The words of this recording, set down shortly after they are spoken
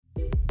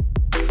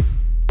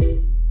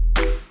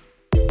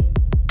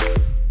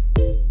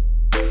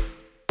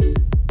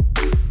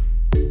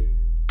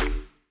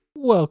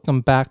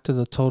Welcome back to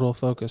the Total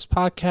Focus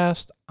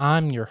Podcast.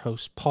 I'm your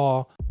host,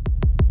 Paul.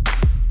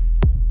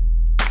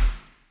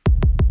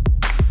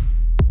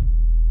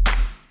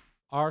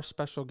 Our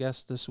special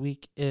guest this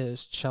week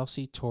is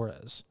Chelsea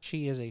Torres.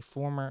 She is a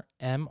former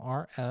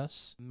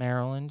MRS,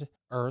 Maryland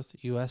Earth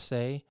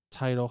USA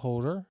title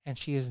holder, and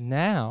she is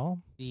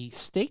now the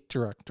state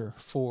director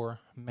for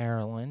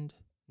Maryland,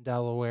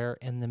 Delaware,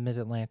 and the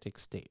Mid-Atlantic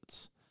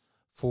states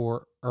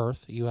for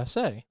Earth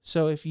USA.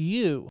 So if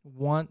you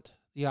want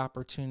the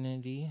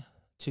opportunity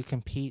to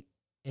compete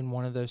in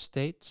one of those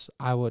states,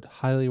 I would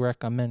highly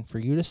recommend for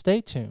you to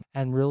stay tuned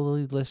and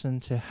really listen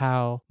to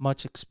how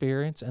much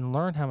experience and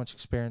learn how much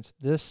experience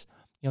this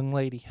young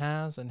lady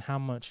has and how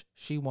much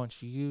she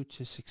wants you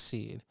to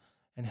succeed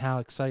and how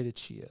excited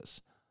she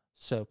is.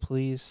 So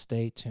please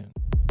stay tuned.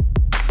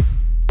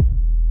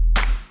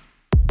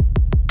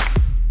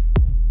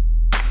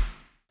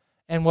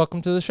 And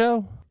welcome to the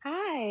show.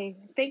 Hi,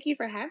 thank you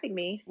for having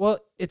me. Well,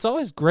 it's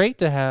always great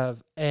to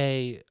have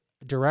a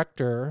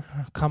director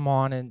come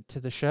on into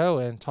the show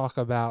and talk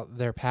about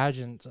their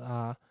pageant,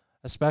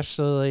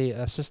 especially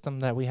a system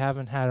that we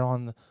haven't had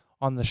on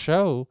the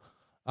show.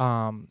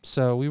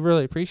 So we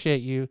really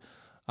appreciate you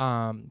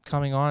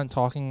coming on and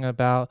talking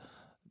about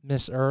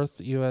Miss Earth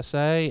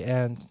USA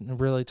and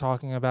really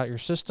talking about your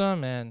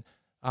system and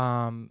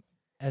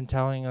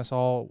telling us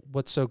all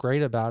what's so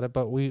great about it.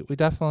 But we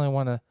definitely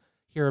want to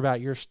hear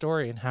about your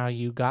story and how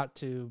you got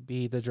to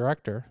be the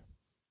director.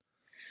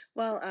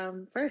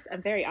 First,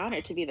 I'm very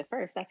honored to be the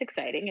first. That's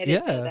exciting. I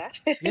didn't know Yeah,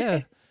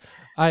 that.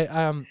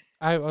 yeah.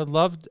 I would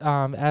love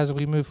as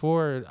we move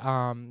forward.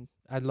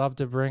 I'd love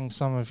to bring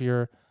some of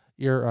your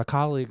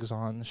colleagues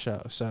on the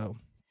show. So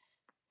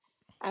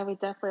I would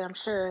definitely, I'm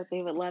sure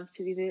they would love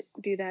to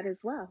do that as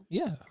well.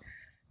 yeah.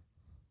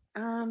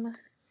 How I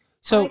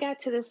So got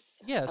to this,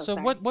 yeah. oh, So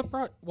sorry.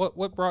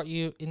 what brought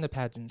you in the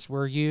pageants?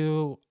 Were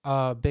you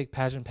a big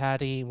pageant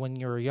patty when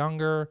you were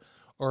younger,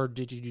 or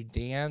did you do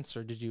dance,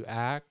 or did you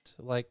act?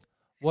 Like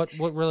what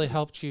really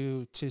helped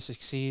you to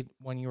succeed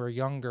when you were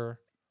younger?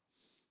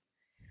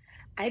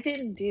 I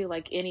didn't do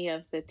like any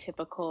of the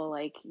typical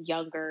like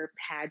younger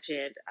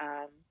pageant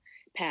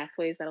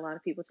pathways that a lot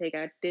of people take.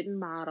 I didn't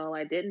model,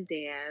 I didn't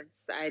dance,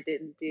 I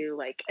didn't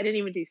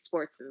even do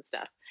sports and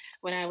stuff.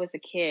 When I was a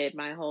kid,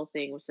 my whole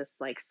thing was just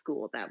like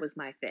school. That was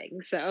my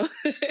thing. So,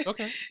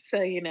 Okay.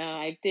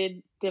 I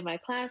did my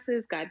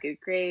classes, got good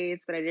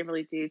grades, but I didn't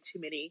really do too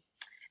many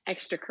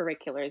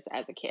extracurriculars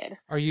as a kid.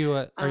 Are you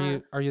Uh,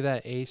 are you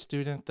that A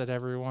student that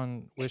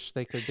everyone wished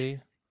they could be?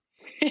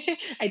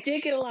 I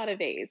did get a lot of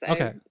A's.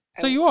 Okay.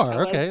 I So you I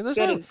are. was Okay. That's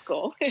good not in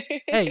school.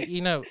 hey,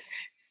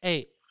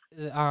 hey,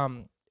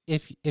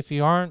 if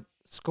you aren't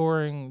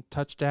scoring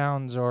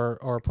touchdowns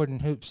or putting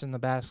hoops in the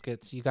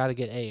baskets, you got to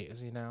get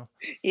A's.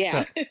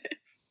 Yeah. So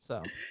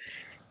so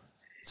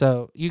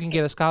so you can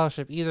get a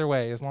scholarship either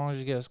way as long as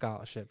you get a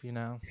scholarship.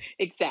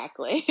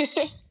 Exactly.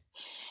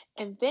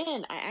 And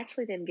then I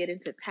actually didn't get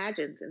into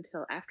pageants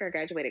until after I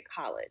graduated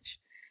college.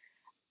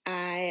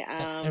 I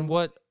And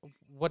what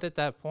at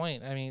that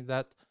point? I mean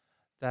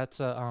that's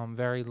a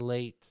very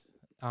late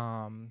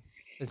um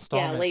Yeah,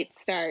 installment. late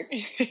start.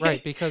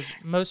 Right, because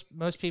most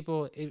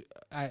people,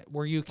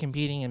 were you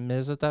competing in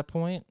Ms. at that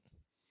point?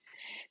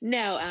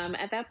 No,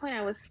 at that point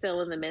I was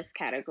still in the Miss So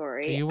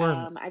category. you were,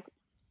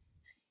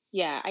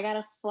 I got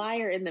a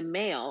flyer in the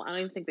mail. I don't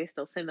even think they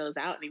still send those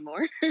out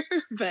anymore.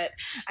 But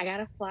I got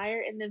a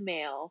flyer in the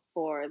mail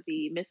for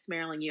the Miss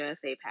Maryland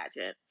USA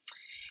pageant.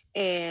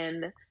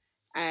 And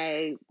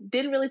I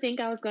didn't really think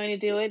I was going to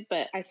do it,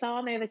 but I saw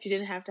on there that you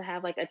didn't have to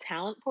have like a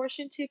talent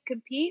portion to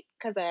compete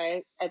because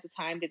I, at the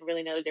time, didn't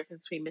really know the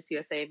difference between Miss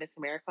USA, Miss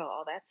America,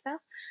 all that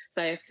stuff.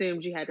 So I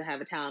assumed you had to have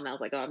a talent. I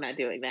was like, oh, I'm not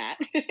doing that.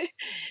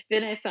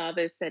 Then I saw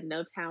that it said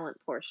no talent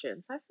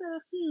portion. So I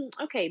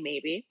said, okay,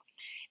 maybe.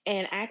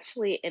 And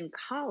actually, in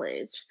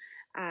college,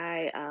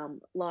 I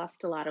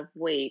lost a lot of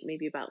weight,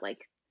 maybe about like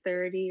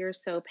 30 or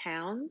so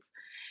pounds.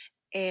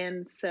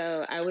 And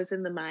so I was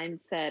in the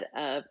mindset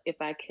of if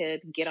I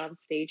could get on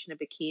stage in a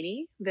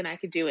bikini, then I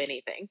could do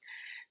anything.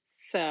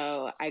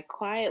 So I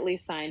quietly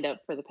signed up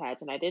for the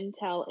pageant. I didn't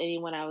tell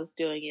anyone I was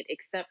doing it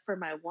except for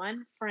my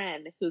one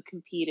friend who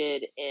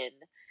competed in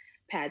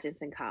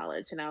pageants in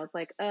college. And I was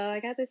like, I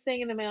got this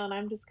thing in the mail and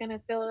I'm just going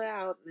to fill it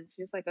out. And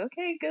she's like,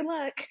 okay, good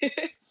luck.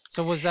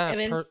 so And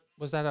then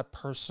was that a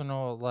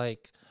personal,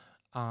 like,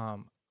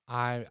 um,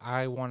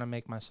 I want to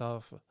make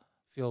myself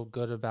feel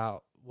good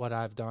about what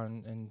I've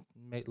done and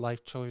make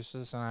life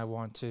choices, and I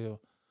want to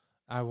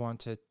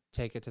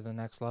take it to the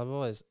next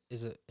level. Is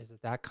it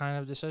that kind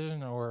of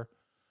decision, or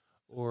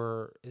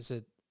is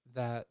it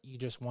that you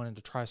just wanted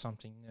to try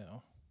something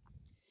new?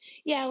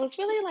 Yeah, it was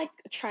really like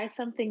try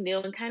something new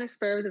and kind of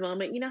spur of the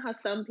moment. You know how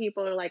some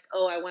people are like,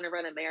 oh, I want to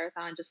run a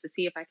marathon just to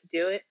see if I could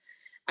do it?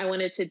 I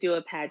wanted to do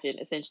a pageant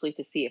essentially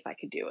to see if I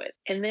could do it.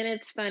 And then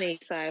it's funny.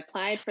 So I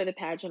applied for the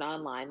pageant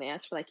online. They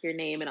asked for like your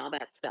name and all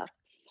that stuff.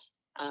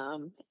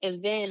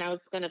 And then I was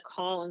going to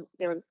call and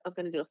I was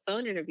going to do a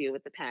phone interview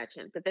with the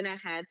pageant, but then I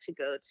had to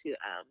go to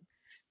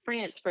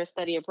France for a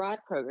study abroad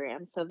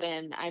program. So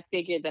then I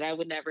figured that I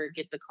would never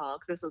get the call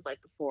because this was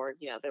like before,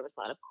 there was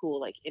a lot of cool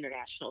like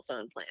international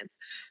phone plans.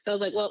 So I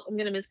was like, well, I'm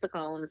gonna miss the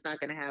call and it's not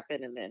gonna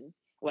happen, and then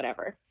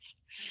whatever.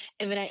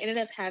 And then I ended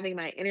up having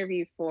my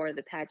interview for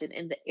the pageant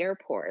in the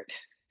airport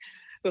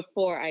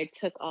before I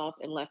took off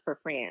and left for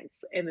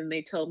France. And then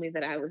they told me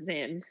that I was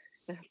in.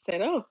 I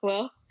said, oh,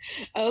 well,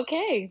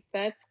 okay,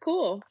 that's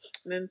cool.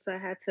 And then so I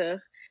had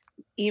to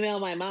email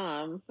my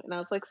mom and I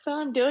was like, so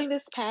I'm doing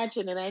this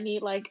pageant and I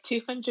need like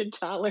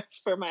 $200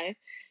 for my,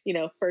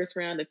 first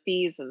round of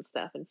fees and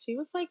stuff. And she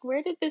was like,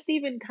 where did this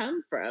even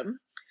come from?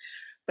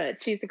 But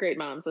she's a great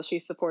mom. So she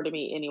supported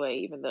me anyway,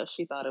 even though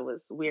she thought it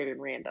was weird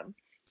and random.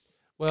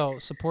 Well,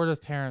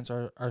 supportive parents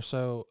are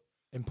so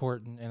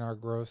important in our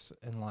growth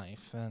in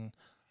life, and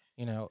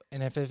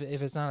and if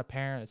it's not a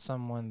parent, it's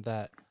someone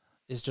that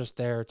is just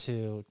there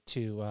to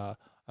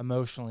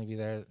emotionally be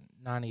there,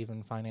 not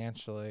even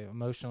financially.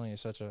 Emotionally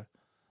is such a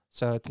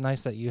so it's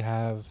nice that you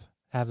have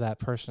that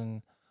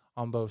person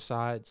on both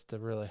sides to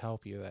really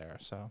help you there.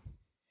 So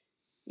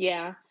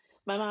Yeah.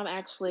 My mom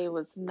actually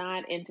was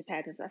not into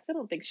pageants. I still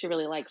don't think she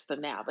really likes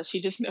them now, but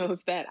she just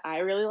knows that I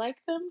really like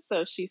them.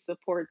 So she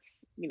supports,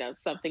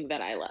 something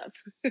that I love.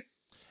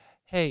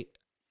 hey,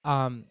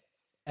 um,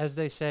 as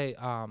they say,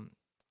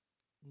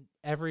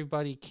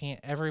 everybody can't.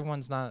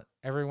 Everyone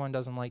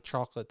doesn't like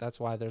chocolate. That's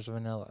why there's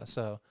vanilla.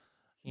 So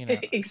so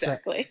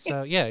Exactly.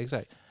 yeah,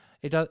 exactly.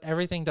 It does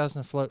everything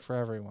doesn't float for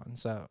everyone.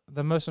 So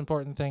the most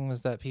important thing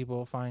is that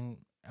people find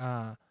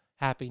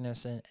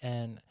happiness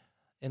in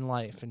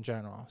life in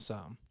general.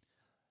 So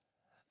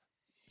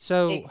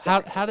how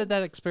Exactly. did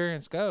that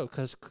experience go?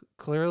 Because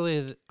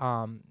clearly,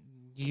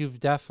 you've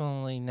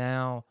definitely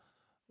now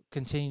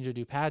continued to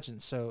do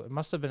pageants. So it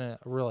must have been a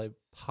really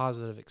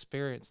positive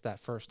experience that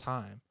first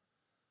time.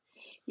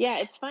 Yeah,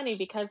 it's funny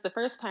because the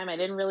first time I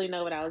didn't really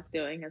know what I was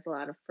doing, as a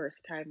lot of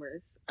first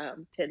timers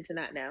tend to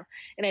not know.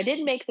 And I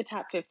didn't make the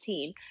top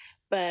 15,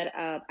 but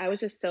I was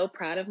just so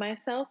proud of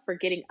myself for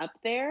getting up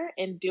there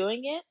and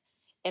doing it.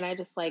 And I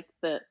just like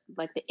the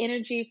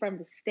energy from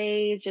the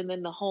stage and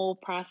then the whole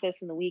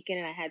process in the weekend.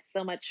 And I had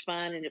so much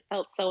fun and it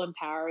felt so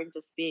empowering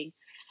just being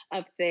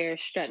up there,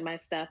 strutting my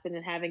stuff, and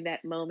then having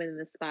that moment in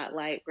the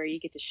spotlight where you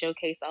get to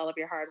showcase all of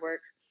your hard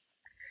work.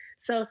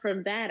 So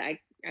from that, I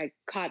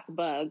caught the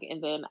bug,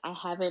 and then I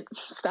haven't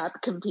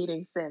stopped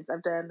competing since.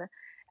 I've done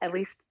at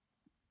least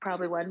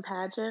probably one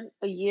pageant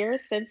a year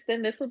since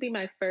then. This will be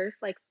my first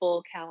like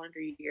full calendar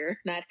year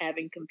not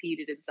having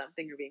competed in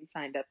something or being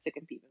signed up to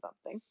compete in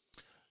something.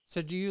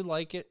 So do you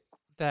like it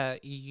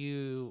that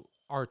you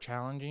are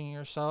challenging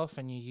yourself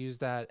and you use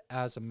that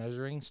as a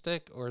measuring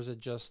stick, or is it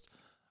just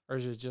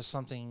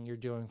something you're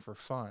doing for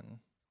fun?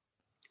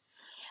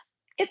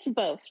 It's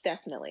both,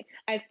 definitely.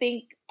 I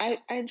think I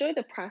enjoy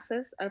the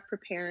process of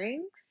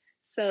preparing.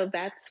 So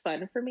that's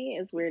fun for me,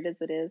 as weird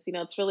as it is.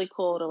 It's really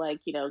cool to like,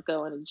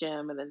 go in a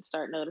gym and then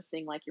start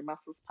noticing like your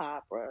muscles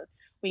pop, or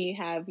when you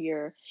have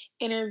your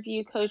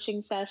interview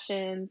coaching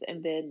sessions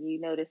and then you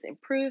notice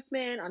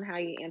improvement on how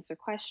you answer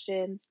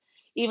questions.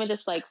 Even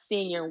just like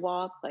seeing your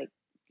walk, like,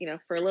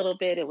 for a little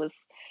bit it was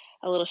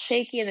a little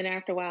shaky. And then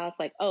after a while, it's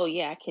like, oh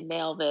yeah, I can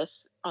nail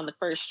this on the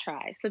first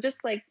try. So just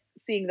like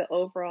seeing the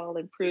overall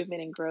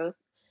improvement and growth,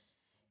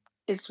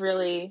 it's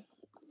really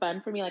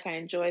fun for me. Like I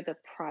enjoy the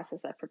process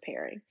of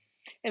preparing.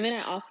 And then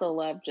I also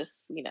love just,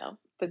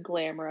 the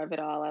glamour of it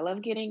all. I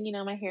love getting,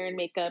 my hair and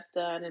makeup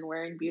done and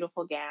wearing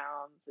beautiful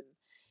gowns and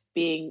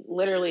being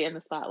literally in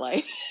the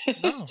spotlight,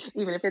 No.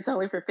 even if it's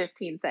only for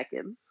 15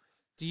 seconds.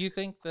 Do you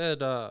think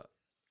that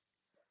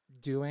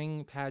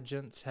doing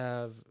pageants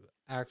have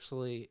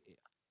actually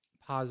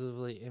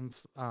positively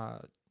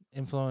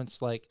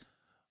influenced like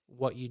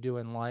what you do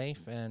in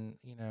life, and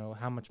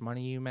how much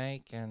money you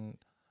make, and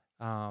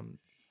um,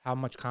 how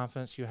much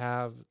confidence you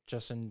have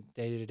just in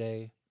day to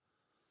day?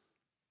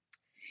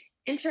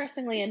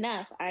 Interestingly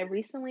enough, I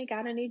recently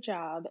got a new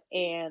job,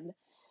 and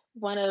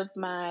one of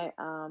my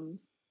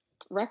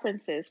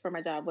references for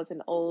my job was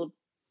an old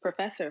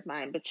professor of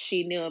mine, but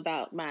she knew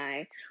about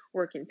my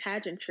work in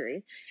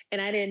pageantry. And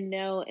I didn't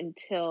know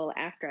until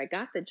after I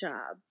got the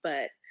job,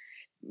 but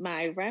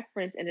my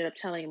reference ended up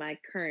telling my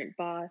current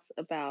boss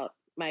about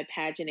my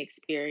pageant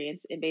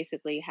experience and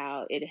basically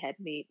how it had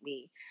made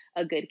me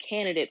a good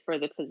candidate for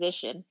the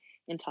position,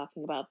 and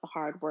talking about the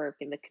hard work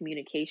and the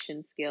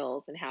communication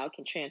skills and how it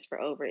can transfer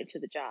over into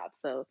the job.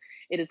 So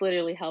it has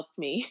literally helped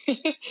me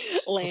Okay.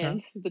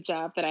 land the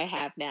job that I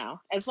have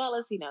now, as well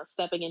as,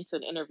 stepping into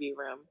an interview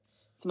room.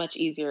 It's much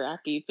easier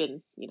after you've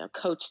been,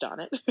 coached on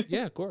it.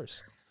 Yeah, of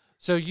course.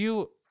 So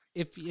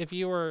if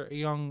you were a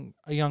young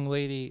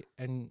lady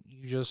and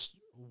you just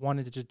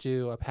wanted to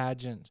do a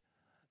pageant,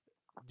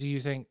 do you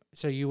think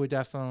so? You would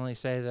definitely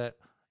say that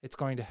it's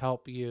going to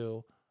help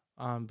you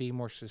be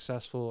more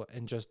successful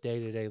in just day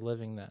to day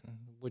living. Then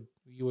would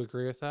you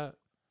agree with that?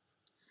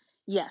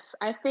 Yes,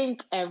 I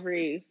think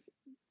every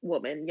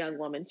young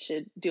woman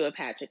should do a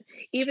pageant.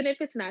 Even if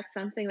it's not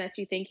something that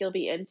you think you'll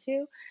be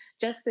into,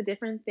 just the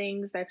different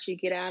things that you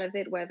get out of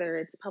it, whether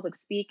it's public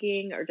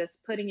speaking or just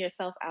putting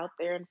yourself out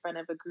there in front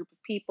of a group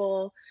of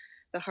people,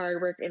 the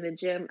hard work in the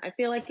gym, I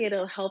feel like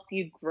it'll help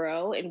you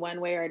grow in one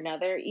way or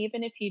another,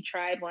 even if you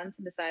tried once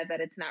and decide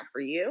that it's not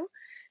for you.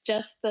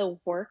 Just the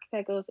work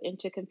that goes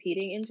into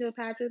competing into a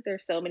pageant,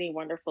 there's so many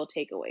wonderful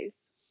takeaways.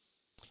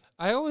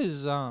 I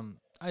always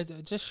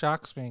it just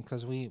shocks me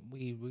because we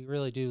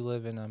really do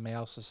live in a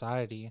male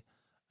society,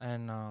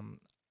 and I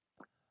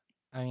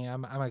mean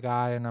I'm a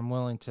guy and I'm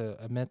willing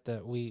to admit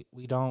that we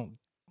don't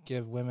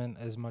give women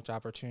as much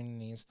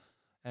opportunities,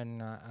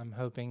 and I'm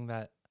hoping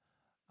that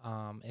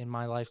in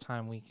my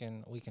lifetime we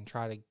can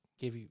try to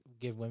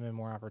give women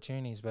more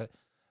opportunities. But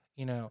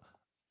you know,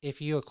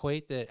 if you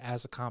equate it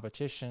as a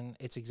competition,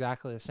 it's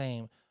exactly the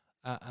same.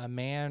 A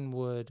man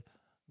would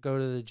go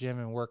to the gym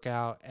and work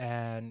out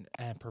and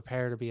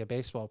prepare to be a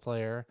baseball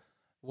player.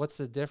 What's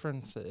the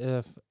difference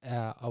if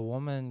a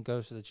woman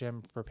goes to the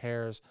gym,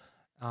 prepares,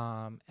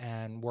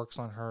 and works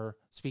on her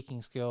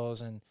speaking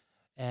skills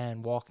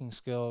and walking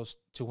skills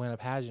to win a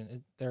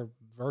pageant? They're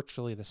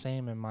virtually the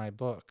same in my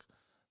book.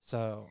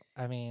 So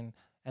I mean,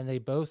 and they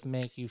both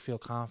make you feel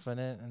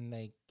confident and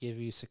they give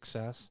you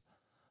success.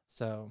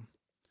 So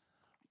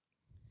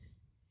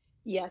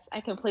Yes, I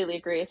completely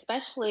agree,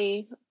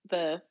 especially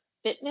the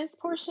fitness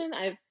portion.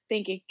 I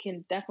think it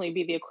can definitely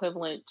be the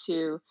equivalent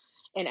to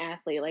an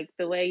athlete, like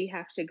the way you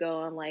have to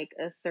go on like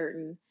a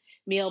certain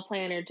meal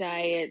plan or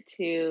diet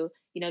to,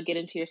 get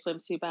into your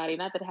swimsuit body.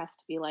 Not that it has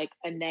to be like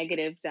a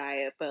negative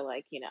diet, but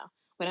like,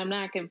 when I'm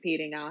not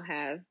competing, I'll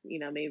have,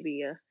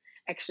 maybe a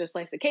extra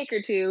slice of cake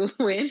or two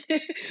when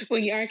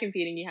when you are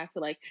competing, you have to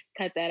like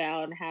cut that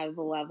out and have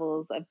the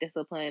levels of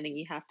discipline, and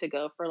you have to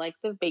go for like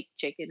the baked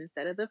chicken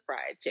instead of the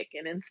fried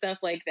chicken and stuff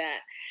like that.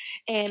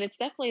 And it's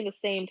definitely the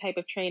same type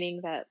of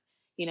training that,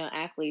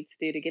 athletes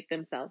do to get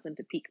themselves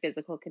into peak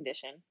physical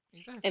condition.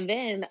 exactly. And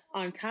then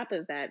on top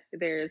of that,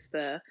 there's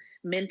the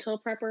mental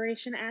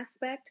preparation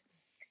aspect.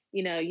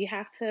 You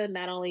have to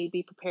not only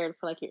be prepared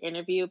for like your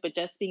interview, but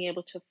just being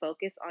able to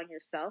focus on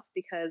yourself,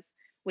 because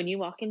when you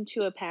walk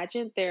into a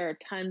pageant, there are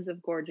tons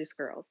of gorgeous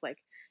girls, like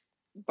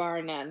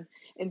bar none.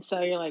 And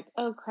so you're like,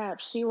 oh crap,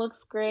 she looks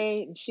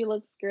great and she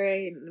looks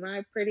great. And am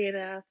I pretty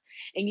enough?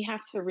 And you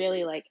have to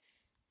really like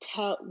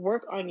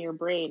work on your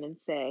brain and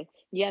say,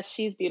 yes,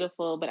 she's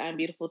beautiful, but I'm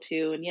beautiful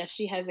too. And yes,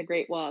 she has a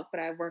great walk, but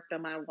I've worked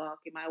on my walk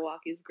and my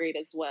walk is great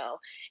as well.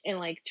 And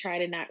like try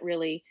to not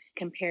really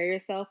compare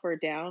yourself or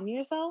down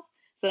yourself.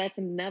 So that's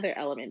another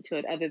element to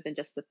it other than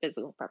just the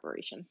physical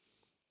preparation.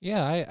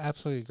 Yeah, I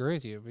absolutely agree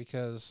with you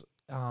because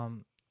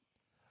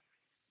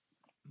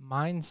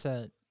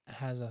mindset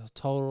has a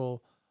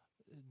total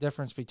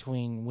difference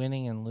between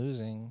winning and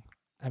losing.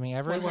 I mean,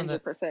 everyone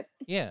that, 100%.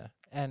 yeah,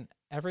 and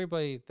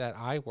everybody that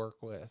I work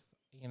with,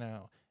 you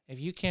know, if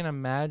you can't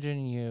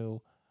imagine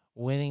you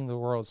winning the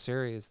World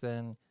Series,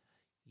 then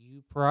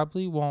you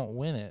probably won't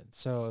win it.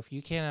 So if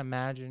you can't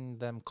imagine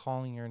them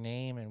calling your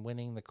name and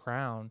winning the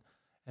crown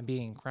and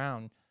being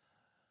crowned,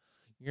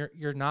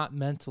 you're not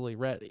mentally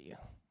ready.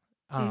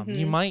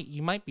 You Hmm.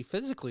 might be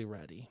physically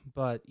ready,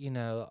 but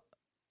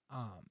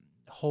um,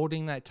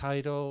 holding that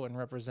title and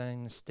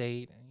representing the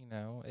state,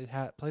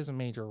 it plays a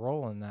major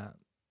role in that.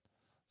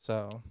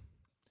 So,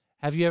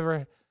 have you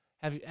ever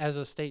as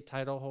a state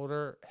title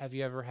holder, have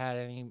you ever had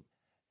any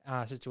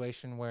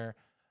situation where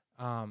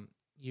um,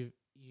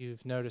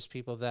 you've noticed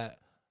people that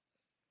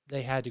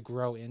they had to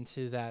grow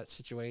into that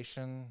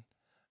situation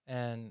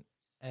and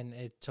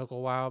it took a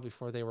while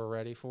before they were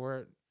ready for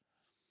it?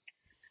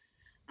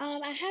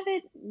 I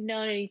haven't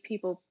known any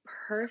people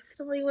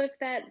personally with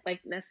that, like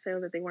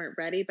necessarily that they weren't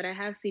ready, but I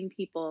have seen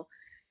people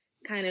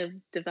kind of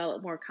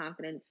develop more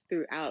confidence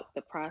throughout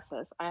the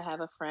process. I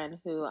have a friend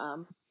who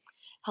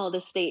held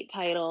a state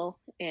title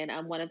in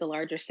one of the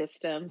larger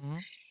systems,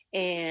 Mm-hmm.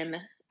 and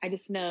I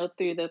just know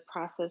through the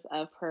process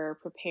of her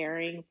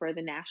preparing for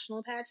the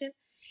national pageant,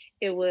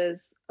 it was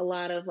a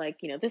lot of like,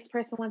 this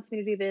person wants me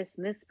to do this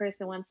and this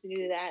person wants me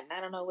to do that, and I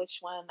don't know which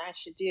one I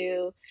should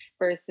do,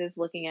 versus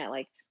looking at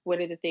like, what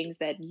are the things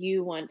that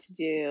you want to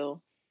do,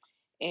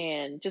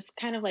 and just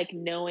kind of like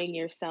knowing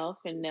yourself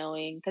and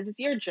knowing, because it's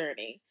your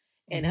journey,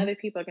 and Mm-hmm. other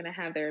people are going to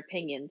have their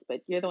opinions,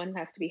 but you're the one who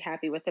has to be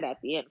happy with it at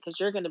the end, because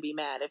you're going to be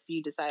mad if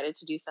you decided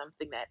to do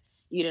something that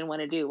you didn't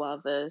want to do,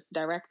 while the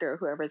director or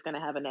whoever is going to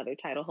have another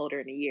title holder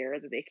in a year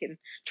that they can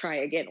try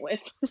again with.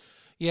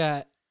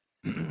 Yeah,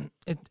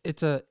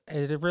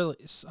 it really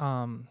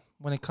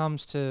when it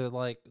comes to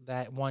like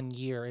that 1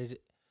 year,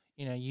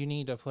 you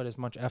need to put as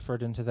much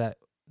effort into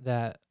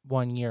that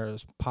 1 year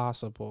as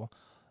possible.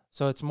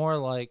 So it's more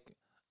like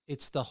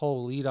it's the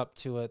whole lead up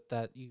to it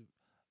that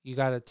you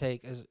got to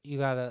take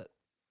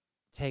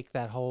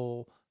that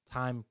whole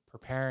time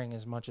preparing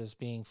as much as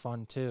being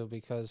fun too,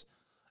 because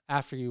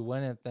after you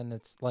win it, then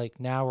it's like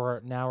now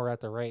we're at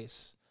the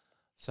race.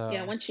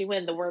 Yeah, So once you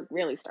win, the work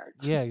really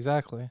starts. yeah,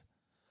 exactly.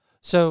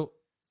 So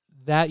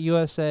that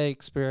USA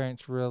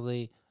experience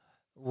really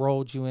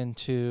rolled you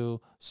into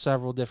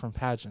several different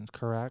pageants,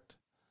 correct?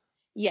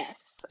 Yes.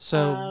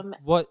 So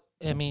what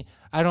I mean,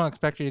 I don't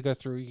expect you to go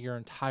through your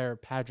entire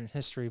pageant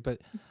history, but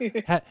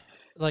ha-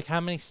 like how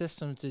many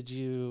systems did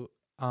you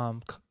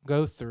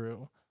go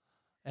through,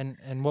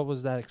 and what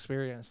was that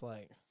experience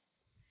like?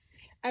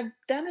 I've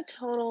done a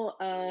total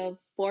of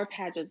 4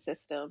 pageant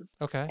systems.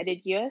 Okay. I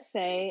did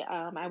USA,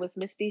 I was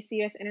Miss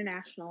DCS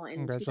International in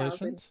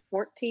Congratulations.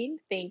 2014,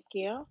 thank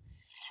you.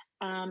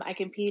 I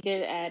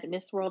competed at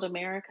Miss World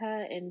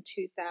America in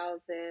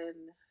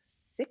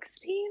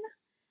 2016,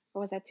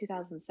 or was that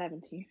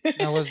 2017?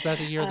 Now, was that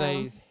the year Um,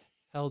 they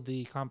held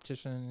the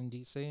competition in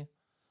DC?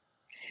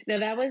 no,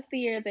 that was the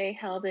year they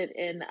held it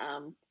in,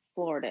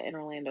 Florida, in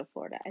Orlando,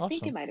 Florida. I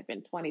think it Awesome. might have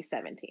been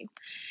 2017.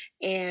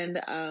 And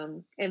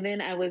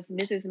then I was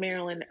Mrs.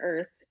 Maryland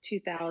Earth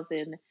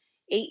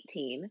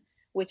 2018,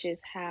 which is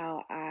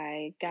how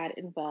I got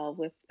involved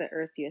with the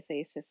Earth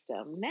USA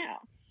system now.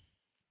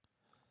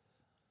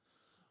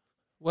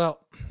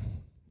 Well,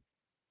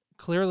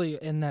 clearly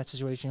in that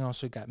situation, you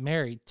also got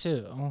married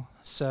too.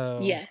 So,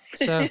 Yes.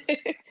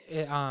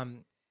 it,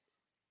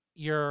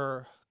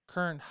 your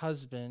current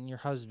husband,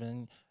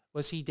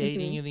 was he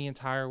dating hmm you the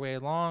entire way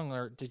along,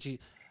 or did you,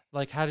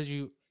 like, how did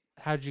you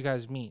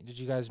guys meet? Did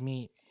you guys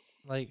meet,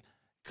 like,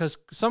 because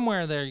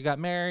somewhere there you got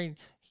married,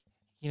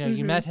 you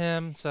hmm met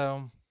him.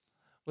 So,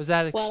 was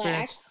that Well,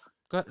 experience?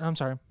 Good. I'm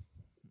sorry.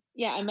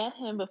 yeah, I met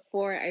him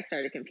before I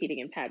started competing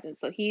in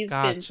pageants. So he's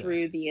been Gotcha.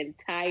 through the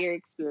entire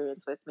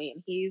experience with me,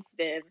 and he's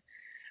been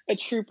a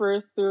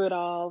trooper through it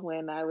all.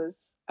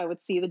 I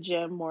would see the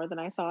gym more than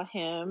I saw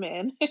him,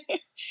 and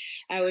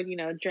I would,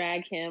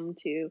 drag him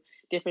to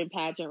different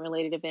pageant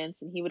related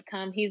events, and he would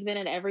come. He's been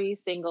in every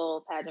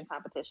single pageant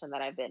competition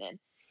that I've been in.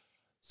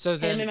 So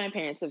Him and then, my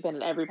parents have been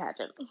in every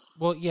pageant.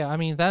 well, yeah, I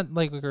mean that,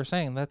 like we were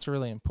saying, that's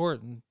really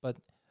important. But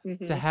to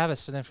hmm have a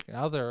significant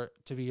other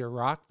to be your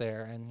rock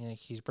there, and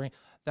he's bring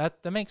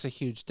that makes a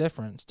huge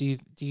difference. Do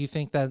you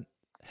think that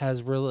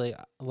has really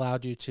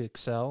allowed you to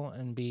excel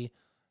and be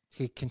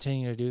to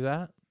continue to do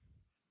that?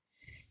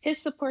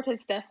 His support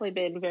has definitely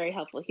been very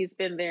helpful. He's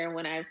been there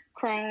when I've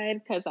cried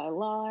because I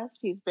lost.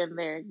 He's been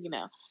there,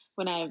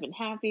 when I've been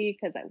happy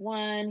because I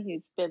won.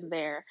 He's been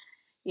there,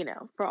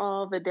 for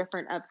all the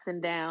different ups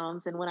and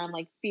downs. And when I'm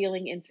like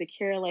feeling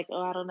insecure, like,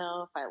 oh, I don't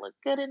know if I look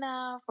good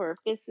enough or if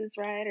this is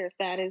right or if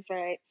that is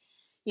right,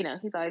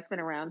 he's always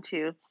been around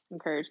to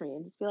encourage me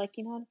and just be like,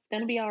 it's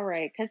going to be all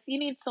right. Because you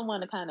need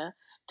someone to kind of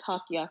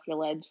talk you off your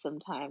ledge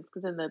sometimes.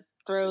 Because in the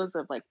throes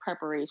of like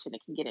preparation,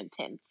 it can get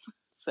intense.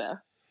 So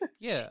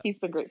Yeah. he's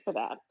been great for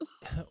that.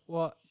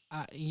 Well,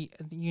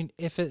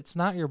 if it's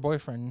not your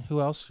boyfriend,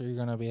 who else are you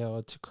gonna be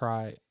able to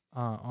cry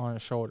on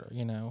his shoulder?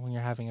 When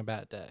you're having a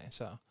bad day.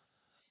 So,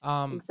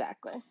 um,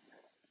 Exactly.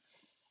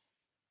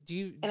 do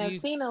you And do I've you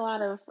seen a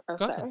lot of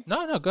go ahead? sorry.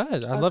 No, no, go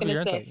ahead. I I was love gonna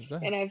your say, insight. Go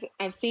ahead. and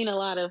I've seen a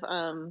lot of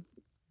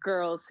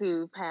girls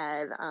who've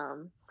had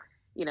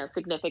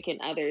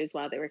significant others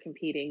while they were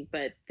competing,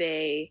 but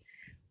they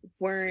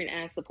weren't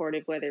as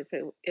supportive, whether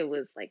if it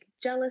was like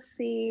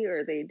jealousy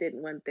or they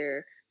didn't want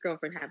their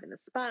girlfriend having the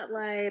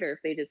spotlight or if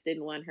they just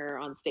didn't want her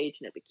on stage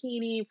in a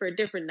bikini for a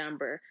different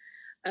number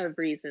of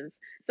reasons.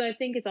 So I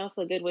think it's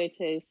also a good way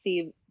to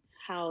see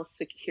how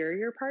secure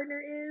your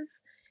partner is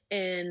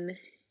in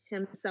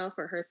himself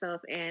or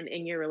herself and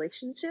in your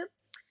relationship,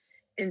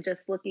 and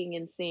just looking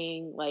and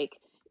seeing like,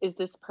 is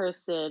this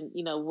person,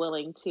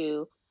 willing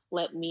to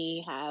let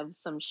me have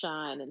some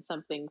shine and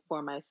something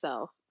for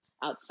myself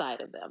outside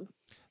of them.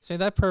 See,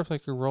 that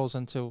perfectly rolls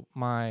into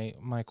my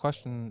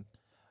question.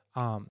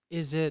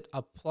 Is it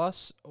a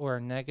plus or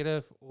a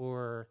negative,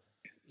 or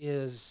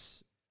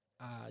is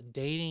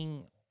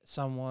dating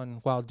someone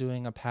while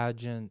doing a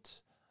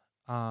pageant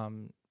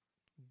um,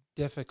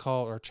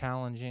 difficult or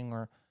challenging,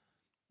 or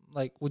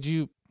like would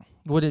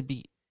it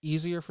be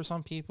easier for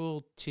some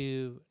people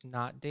to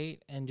not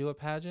date and do a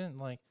pageant?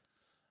 Like,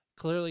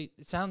 clearly,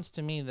 it sounds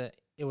to me that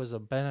it was a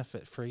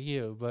benefit for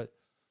you, but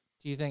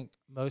do you think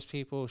most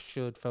people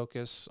should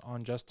focus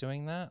on just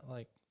doing that?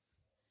 Like,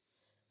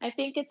 I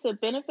think it's a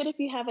benefit if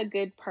you have a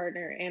good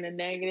partner and a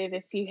negative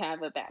if you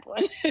have a bad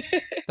one.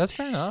 that's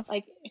fair enough.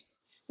 Like,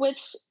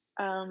 which,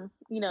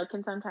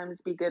 can sometimes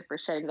be good for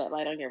shedding that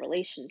light on your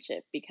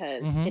relationship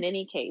because Mm-hmm. in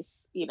any case,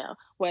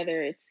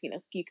 whether it's, you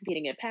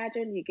competing in a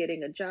pageant, you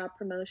getting a job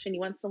promotion, you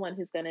want someone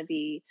who's going to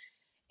be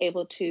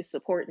able to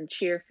support and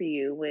cheer for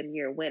you when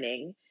you're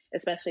winning,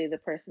 especially the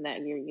person that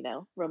you're,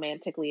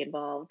 romantically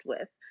involved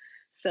with.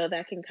 So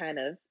that can kind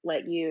of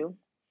let you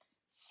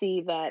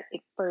see that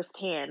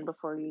firsthand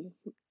before you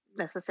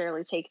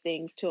necessarily take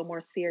things to a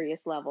more serious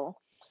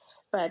level.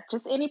 But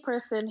just any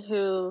person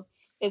who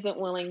isn't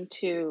willing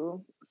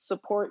to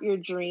support your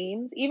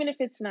dreams, even if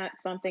it's not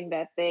something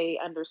that they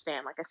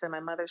understand. Like I said, my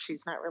mother,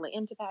 she's not really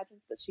into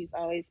pageants, but she's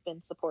always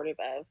been supportive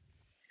of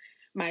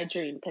my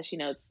dream because she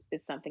knows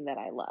it's something that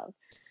I love.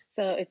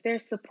 So if they're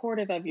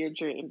supportive of your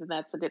dream, then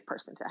that's a good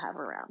person to have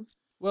around.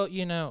 Well,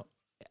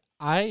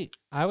 I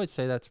would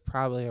say that's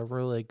probably a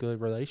really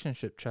good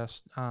relationship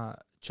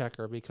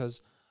checker,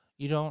 because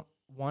you don't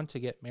want to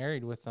get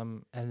married with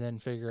them and then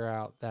figure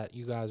out that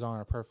you guys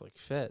aren't a perfect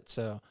fit.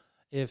 So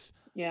if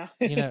Yeah.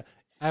 you know,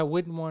 I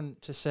wouldn't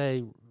want to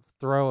say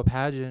throw a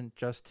pageant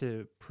just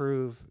to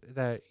prove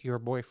that your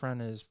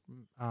boyfriend is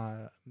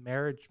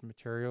marriage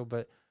material,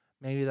 but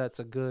maybe that's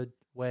a good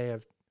way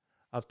of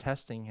of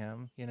testing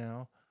him,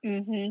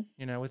 Mhm.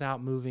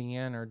 without moving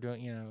in or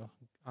doing,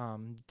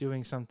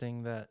 doing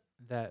something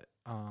that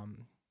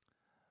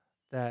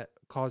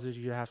causes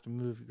you to have to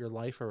move your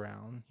life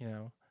around.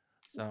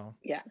 So,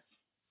 Yeah.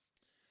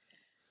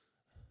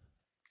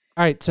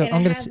 all right. So And I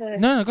I'm gonna have a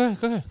no, no, go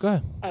ahead, go ahead, go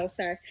ahead. Oh,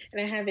 sorry.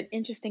 And I have an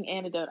interesting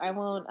anecdote. I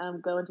won't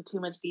go into too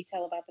much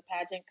detail about the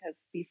pageant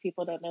because these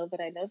people don't know that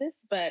I know this,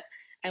 but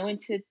I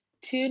went to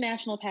two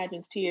national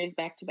pageants 2 years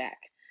back to back.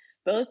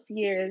 Both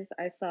years,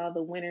 I saw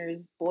the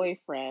winners'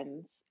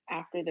 boyfriends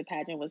after the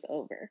pageant was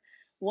over.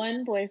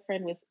 One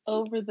boyfriend was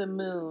over the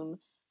moon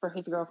for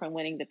his girlfriend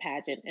winning the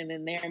pageant, and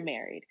then they're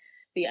married.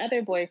 The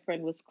other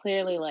boyfriend was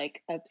clearly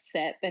like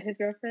upset that his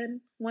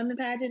girlfriend won the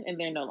pageant, and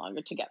they're no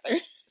longer together.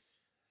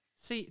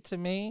 See, to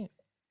me,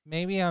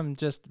 maybe I'm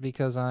just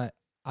because I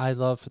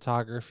love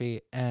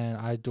photography and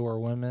I adore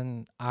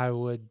women. I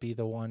would be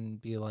the one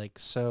be like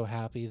so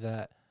happy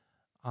that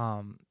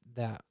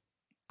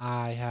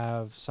I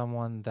have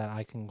someone that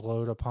I can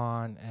gloat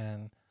upon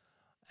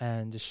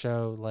and to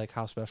show like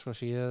how special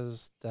she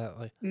is.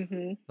 That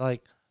Hmm.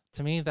 like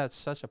to me that's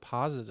such a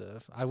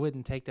positive. I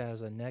wouldn't take that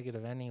as a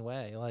negative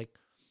anyway. Like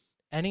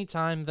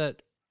anytime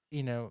that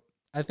you know,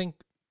 I think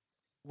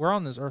we're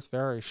on this earth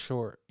very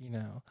short.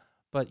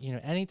 But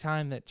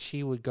anytime that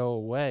she would go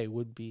away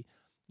would be,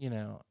 you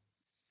know,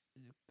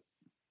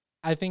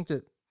 I think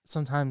that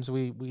sometimes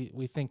we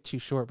think too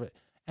short, but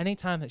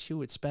anytime that she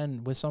would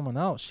spend with someone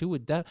else, she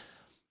would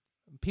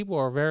people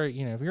are very,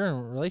 if you're in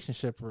a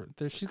relationship,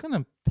 she's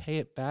gonna pay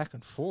it back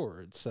and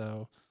forward.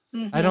 So I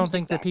Hmm. don't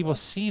think that people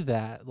Exactly. see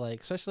that,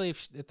 like, especially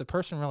if the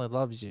person really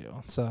loves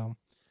you.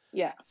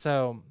 Yeah.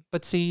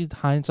 But see,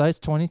 hindsight's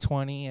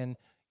 2020, and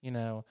you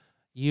know,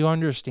 you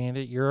understand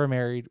it. You're a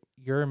married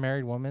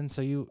woman,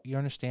 so you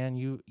understand.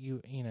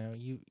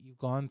 You've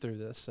gone through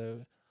this,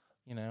 so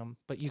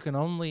But you can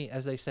only,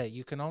 as they say,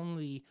 you can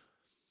only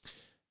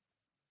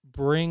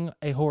bring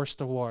a horse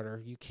to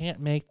water. You can't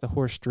make the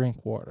horse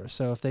drink water.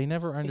 So if they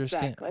never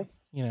understand, Exactly.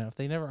 if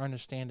they never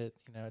understand it,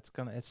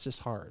 it's just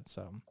hard.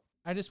 So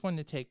I just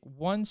wanted to take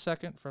 1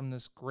 second from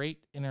this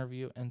great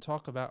interview and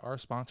talk about our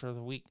sponsor of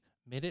the week,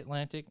 Mid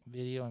Atlantic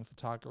Video and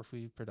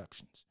Photography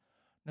Productions.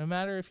 No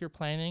matter if you're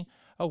planning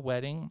a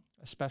wedding,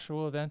 a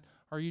special event,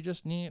 or you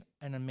just need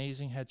an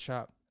amazing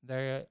headshot,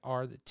 they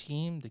are the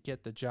team to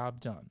get the job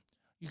done.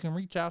 You can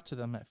reach out to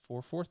them at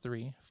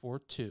 443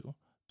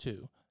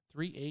 422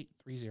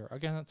 3830.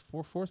 Again, that's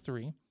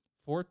 443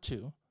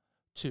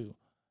 422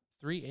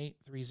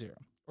 3830.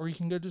 Or you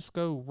can just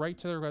go right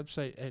to their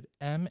website at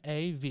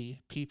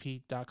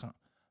mavpp.com.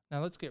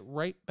 Now let's get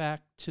right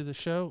back to the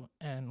show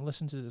and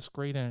listen to this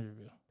great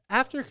interview.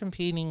 After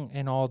competing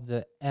in all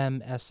the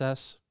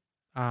MSS,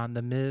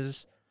 the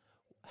Ms.,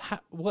 Hmm.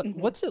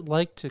 what's it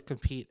like to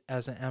compete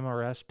as an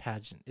MRS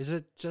pageant? Is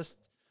it just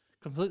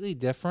completely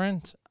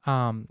different?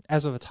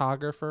 As a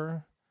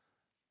photographer,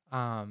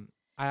 um,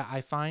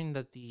 I find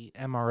that the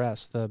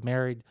MRS, the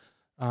married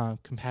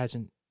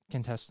pageant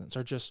contestants,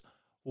 are just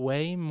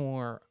way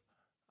more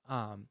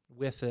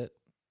with it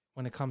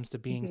when it comes to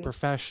being Hmm.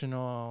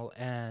 professional,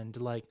 and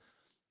like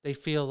they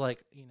feel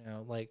like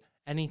like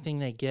anything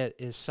they get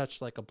is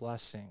such like a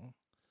blessing.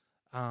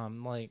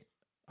 Like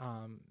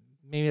um,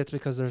 maybe it's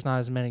because there's not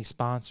as many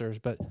sponsors,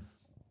 um,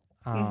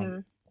 Hmm.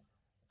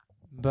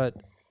 but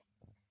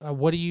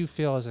what do you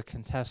feel as a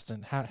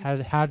contestant?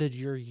 How did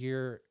your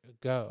year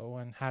go,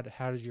 and how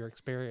did your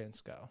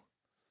experience go?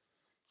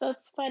 So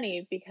it's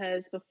funny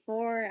because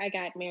before I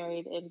got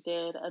married and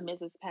did a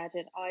Mrs.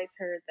 Pageant, I always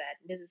heard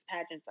that Mrs.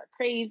 Pageants are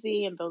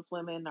crazy and those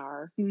women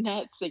are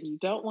nuts and you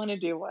don't want to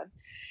do one.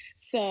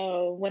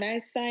 So when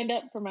I signed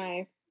up for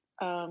my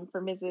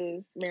for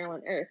Mrs.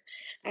 Maryland Earth,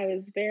 I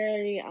was I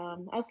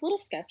was a little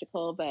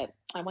skeptical, but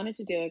I wanted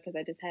to do it because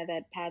I just had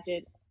that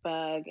pageant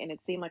bug and it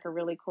seemed like a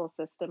really cool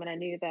system. And I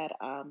knew that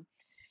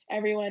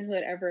everyone who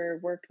had ever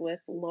worked with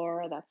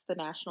Laura, that's the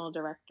national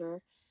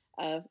director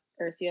of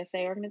Earth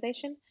USA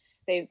organization,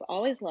 they've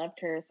always loved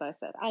her. So I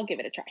said, I'll give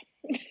it a try.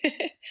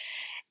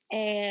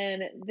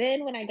 And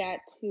then when I got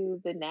to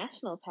the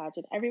national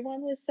pageant,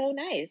 everyone was so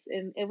nice.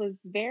 And it was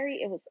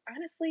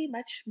honestly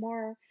much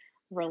more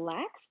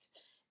relaxed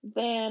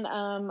than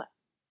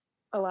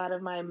a lot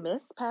of my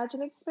Miss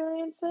pageant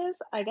experiences.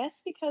 I guess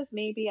because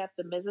maybe at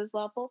the Mrs.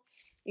 level,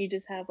 you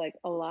just have like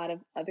a lot of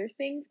other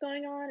things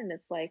going on. And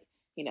it's like,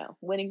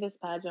 winning this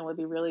pageant would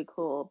be really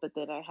cool. But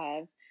then I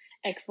have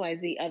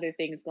XYZ other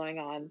things going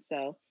on.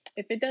 So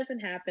if it doesn't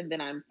happen, then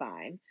I'm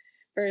fine.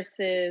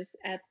 Versus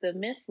at the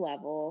Miss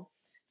level,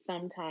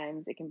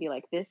 sometimes it can be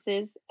like, this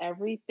is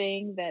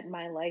everything that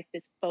my life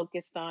is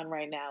focused on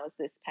right now is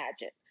this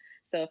pageant.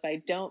 So if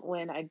I don't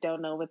win, I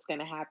don't know what's going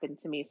to happen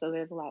to me. So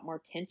there's a lot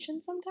more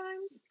tension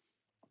sometimes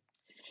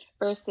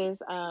versus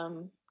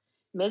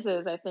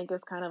Mrs. I think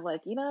is kind of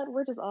like,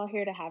 we're just all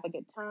here to have a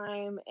good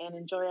time and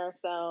enjoy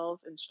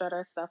ourselves and strut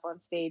our stuff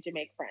on stage and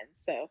make friends.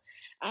 So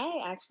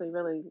I actually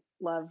really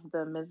love the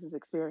Mrs.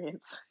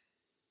 experience.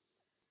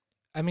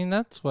 I mean,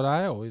 that's what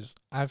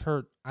I've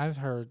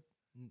heard.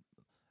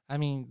 I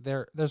mean,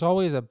 there's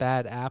always a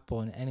bad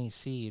apple in any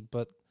seed,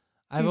 but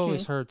I've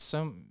always heard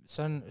so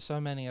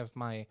many of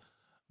my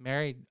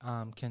married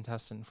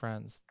contestant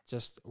friends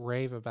just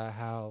rave about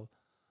how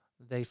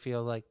they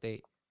feel like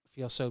they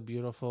feel so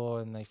beautiful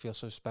and they feel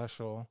so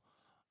special,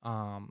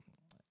 um,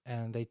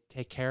 and they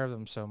take care of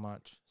them so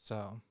much.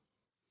 So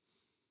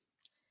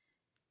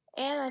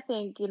And I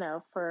think,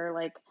 for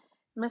like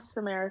Miss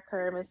America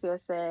or Miss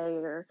USA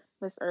or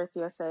Miss Earth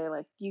USA,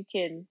 like you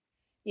can,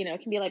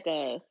 it can be like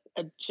a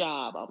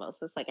job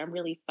almost. It's like I'm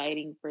really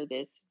fighting for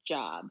this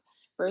job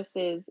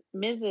versus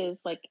Mrs.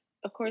 Like,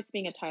 of course,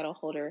 being a title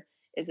holder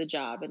is a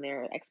job and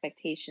there are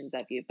expectations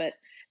of you, but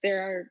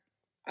there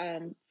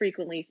are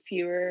frequently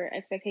fewer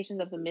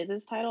expectations of the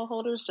Mrs. title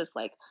holders, just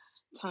like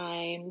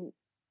time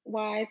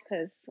wise,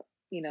 because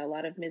a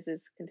lot of Mrs.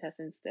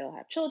 contestants still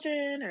have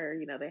children or,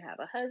 they have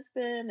a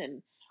husband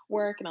and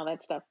work and all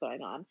that stuff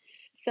going on.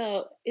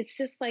 So it's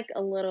just like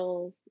a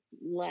little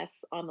less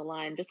on the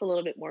line, just a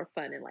little bit more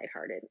fun and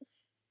lighthearted.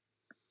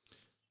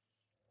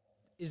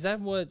 is that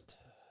what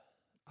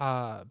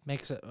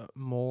makes it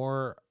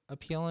more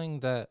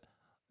appealing,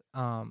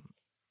 um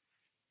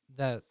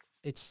that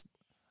it's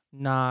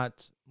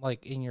not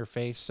like in your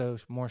face, so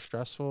it's more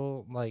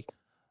stressful, like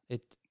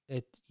it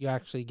you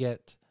actually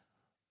get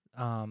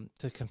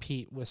to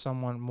compete with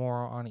someone more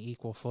on an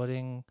equal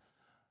footing?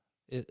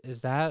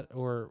 Is that,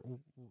 or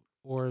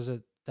is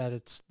it that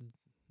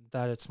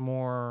it's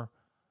more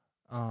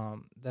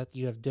that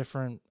you have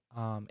different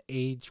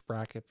age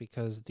bracket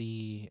because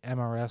the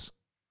MRS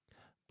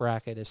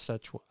bracket is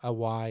such a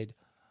wide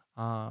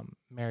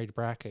married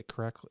bracket?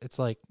 Correct? It's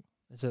like,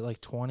 is it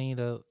like 20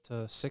 to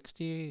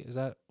 60? Is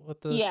that what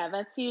the? Yeah,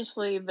 that's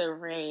usually the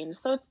range.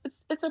 So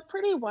it's a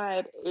pretty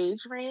wide age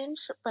range,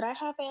 but I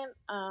haven't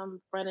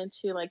run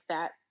into like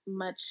that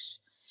much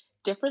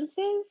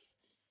differences,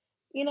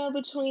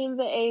 between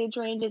the age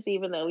ranges,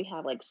 even though we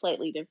have like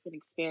slightly different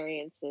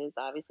experiences,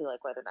 obviously,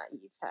 like whether or not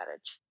you've had a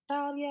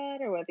child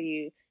yet, or whether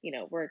you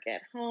work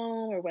at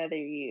home, or whether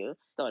you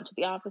go into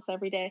the office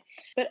every day.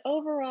 But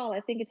overall,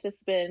 I think it's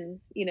just been,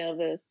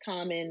 the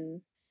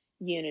common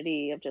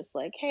unity of just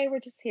like, hey, we're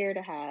just here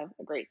to have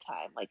a great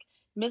time. Like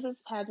Mrs.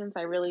 Pageants,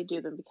 I really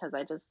do them because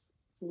I just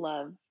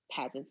love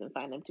pageants and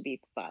find them to be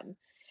fun.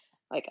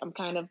 Like I'm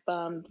kind of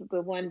bummed.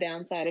 The one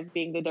downside of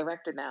being the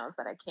director now is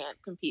that I can't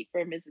compete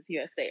for Mrs.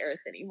 USA Earth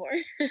anymore.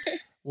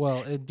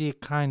 Well, it'd be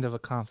kind of a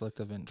conflict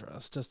of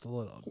interest, just a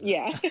little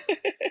Yeah. bit.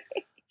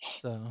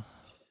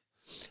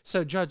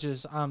 So,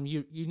 judges,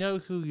 you know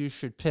who you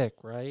should pick,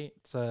 right?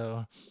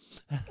 So,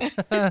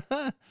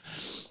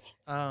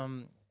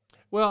 um,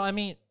 well, I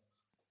mean,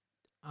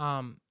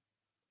 um,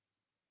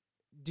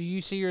 do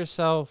you see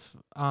yourself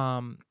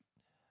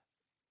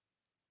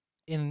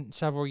in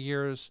several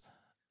years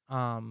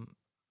um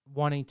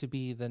wanting to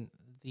be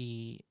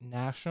the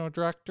national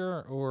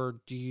director,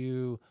 or do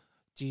you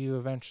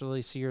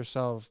eventually see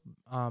yourself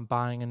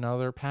buying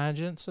another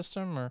pageant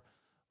system, or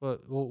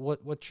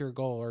what's your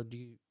goal, or do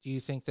you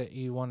think that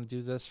you want to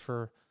do this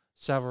for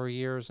several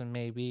years and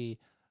maybe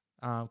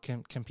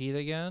can compete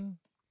again?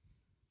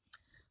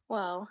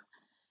 Well,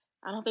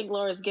 I don't think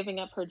Laura's giving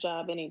up her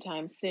job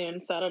anytime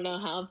soon, so I don't know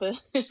how the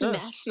Sure.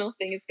 national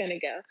thing is going to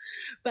go.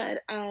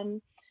 But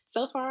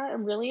so far,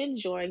 I'm really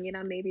enjoying it.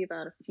 I'm maybe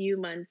about a few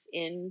months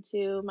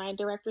into my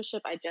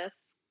directorship. I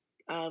just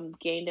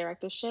gained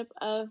directorship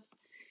of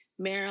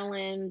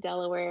Maryland,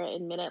 Delaware,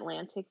 and Mid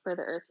Atlantic for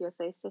the Earth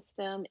USA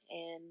system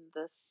in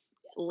the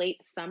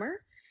late summer.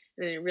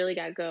 And then it really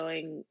got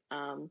going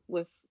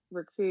with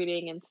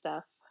recruiting and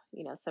stuff,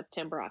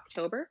 September,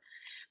 October.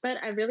 But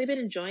I've really been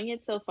enjoying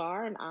it so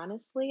far. And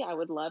honestly, I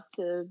would love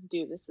to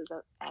do this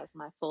as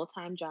my full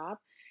time job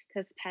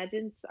because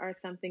pageants are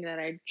something that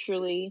I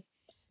truly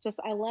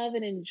I love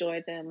and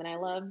enjoy them. And I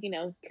love,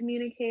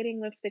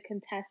 communicating with the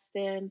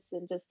contestants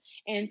and just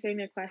answering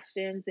their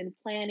questions and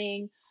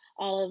planning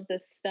all of the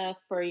stuff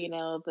for,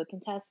 the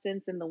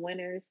contestants and the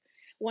winners.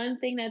 One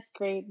thing that's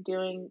great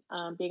doing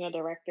being a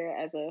director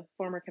as a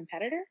former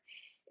competitor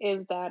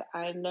is that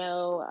I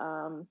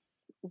know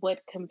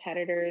what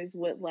competitors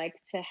would like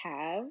to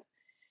have,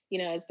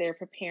 as they're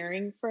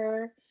preparing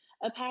for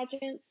a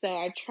pageant. So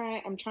I'm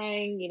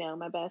trying,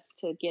 my best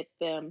to get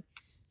them,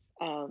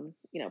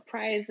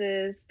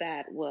 prizes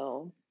that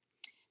will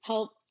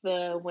help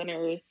the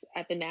winners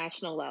at the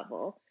national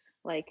level.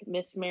 Like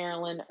Miss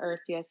Maryland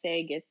Earth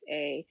USA gets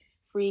a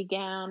free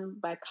gown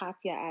by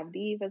Katya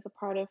Avdiv as a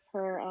part of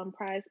her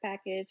prize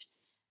package.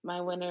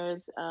 My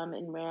winners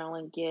in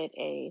Maryland get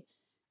a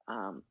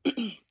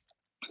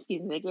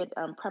excuse me, they get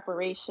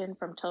preparation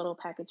from Total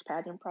Package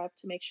Pageant Prep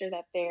to make sure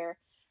that they're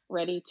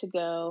ready to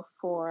go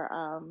for,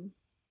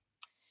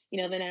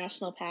 the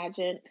national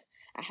pageant.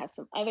 I have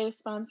some other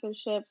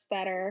sponsorships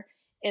that are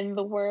in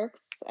the works.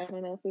 I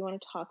don't know if we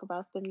want to talk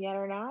about them yet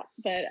or not,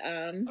 but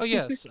Oh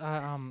yes.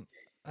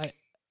 I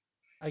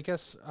I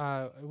guess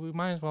we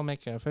might as well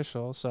make it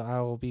official. So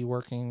I will be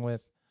working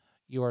with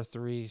your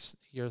three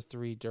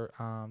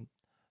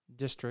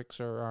districts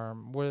or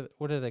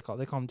what do they call?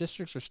 They call them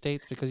districts or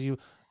states because you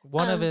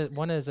Um,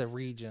 one is a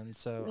region.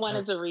 So one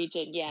is a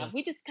region. Yeah, yeah.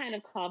 we just kind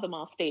of call them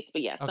all states,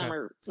 but yeah, Okay.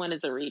 one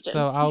is a region.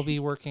 So I'll be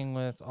working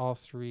with all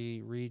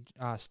three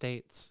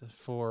states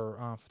for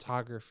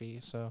photography.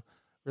 So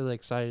really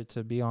excited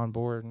to be on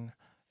board and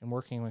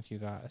working with you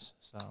guys.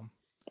 So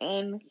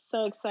And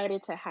so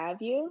excited to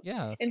have you.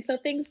 yeah, And so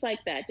things like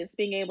that, just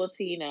being able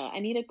to, I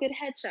need a good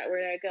headshot. Where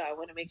do I go? I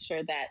want to make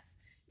sure that's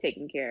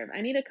taken care of.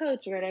 I need a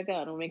coach. Where do I go? I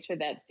want to make sure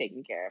that's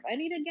taken care of. I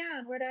need a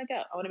gown. Where do I go?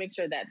 I want to make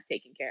sure that's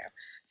taken care of.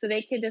 So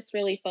they can just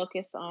really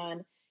focus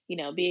on,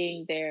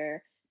 being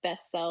their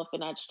best self and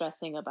not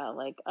stressing about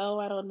like, oh,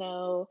 I don't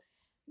know.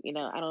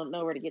 I don't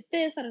know where to get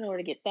this. I don't know where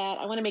to get that.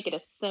 I want to make it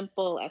as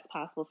simple as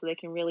possible so they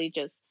can really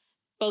just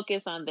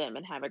focus on them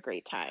and have a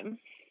great time.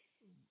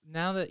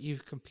 now that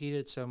you've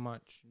competed so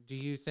much, do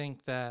you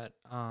think that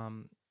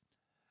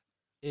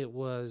it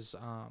was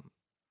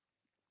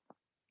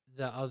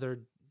the other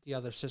the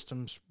other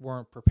systems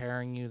weren't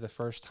preparing you the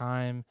first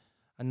time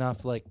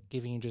enough, like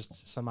giving you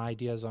just some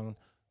ideas on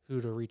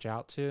who to reach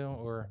out to,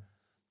 or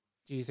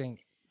do you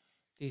think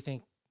do you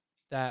think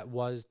that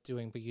was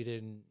doing, but you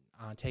didn't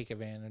take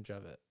advantage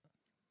of it?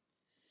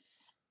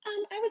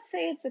 I would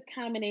say it's a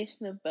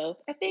combination of both.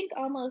 I think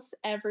almost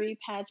every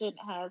pageant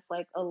has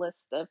like a list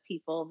of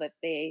people that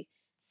they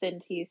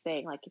send to you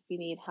saying like if you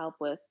need help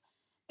with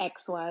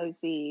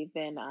XYZ,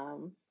 then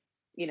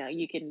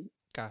you can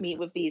meet Gotcha.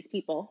 with these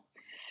people.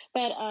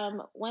 But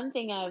one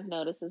thing I've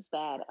noticed is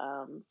that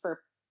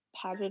for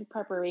pageant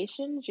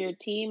preparations, your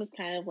team is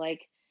kind of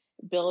like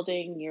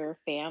building your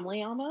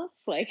family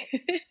almost. Like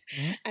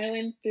Hmm. I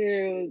went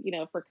through,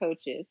 for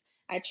coaches,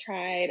 I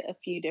tried a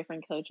few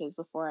different coaches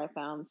before I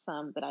found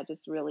some that I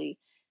just really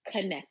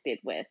connected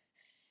with.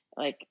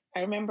 Like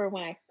I remember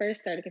when I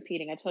first started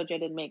competing, I told you I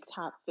didn't make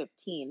top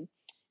 15.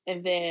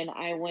 And then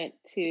I went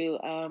to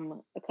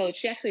a coach.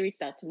 She actually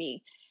reached out to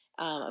me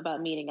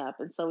about meeting up.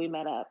 And so we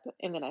met up.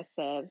 And then I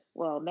said,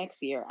 well,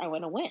 next year I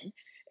want to win.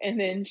 And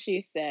then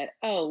she said,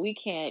 oh, we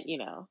can't,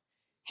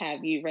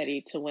 have you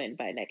ready to win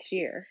by next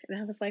year. And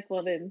I was like,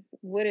 well, then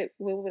what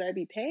would I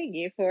be paying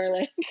you for?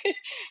 Like,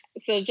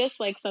 so just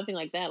like something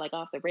like that, like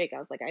off the break, I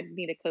was like, I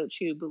need a coach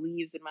who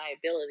believes in my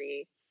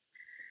ability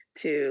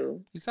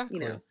to,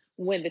 Exactly.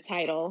 win the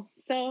title.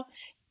 So,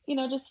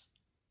 just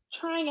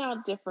trying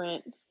out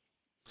different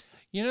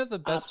You know, options. the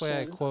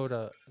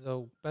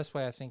best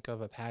way I think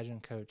of a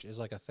pageant coach is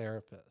like a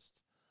therapist,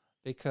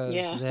 because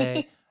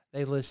Yeah.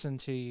 they listen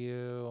to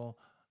you,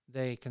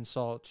 they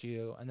consult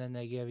you, and then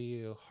they give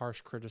you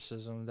harsh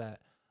criticism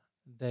that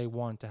they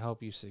want to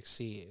help you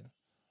succeed.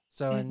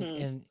 So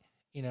Mhm.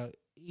 you know,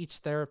 each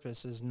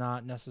therapist is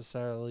not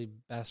necessarily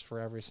best for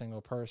every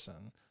single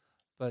person,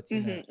 but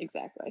Mhm.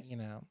 Exactly. you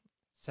know,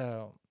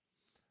 so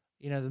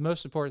the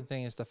most important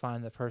thing is to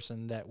find the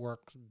person that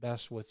works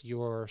best with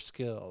your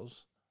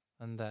skills,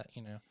 and that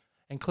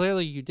and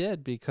clearly you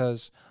did,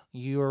 because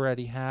you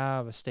already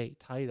have a state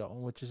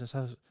title, which is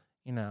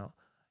you know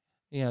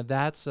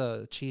that's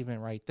a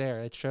achievement right there.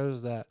 It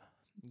shows that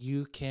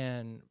you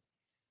can,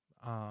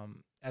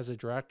 as a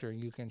director,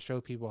 you can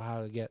show people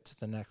how to get to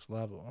the next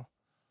level.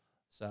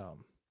 So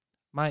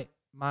my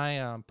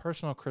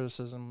personal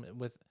criticism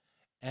with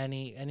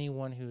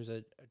anyone who's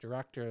a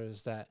director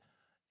is that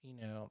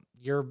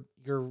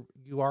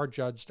you are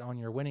judged on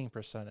your winning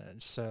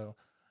percentage. So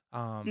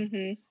um,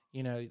 Mhm.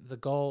 the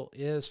goal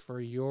is for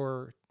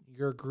your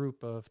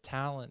group of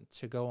talent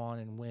to go on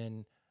and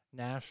win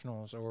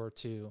nationals, or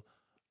to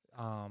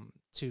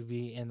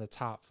be in the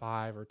top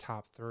 5 or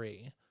top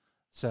 3.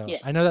 So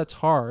Yes. I know that's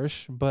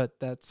harsh, but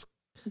it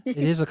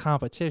is a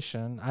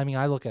competition. I mean,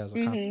 I look at it as a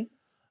Mhm.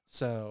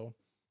 so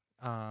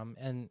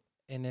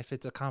and if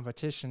it's a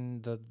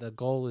competition, the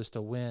goal is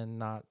to win,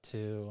 not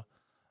to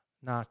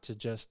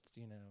just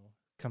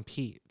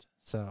compete.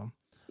 So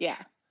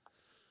Yeah.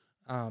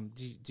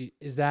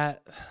 is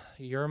that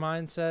your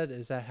mindset?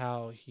 Is that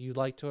how you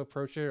like to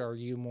approach it? Or are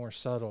you more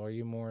subtle? Are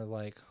you more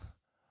like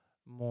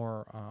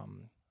more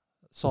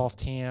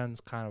soft hands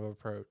kind of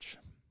approach?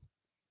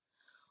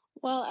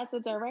 Well, as a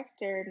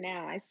director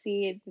now, I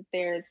see that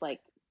there's like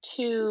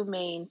two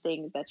main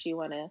things that you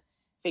want to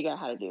figure out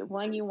how to do.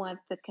 One, you want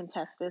the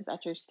contestants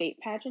at your state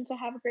pageant to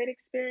have a great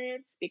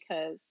experience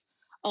because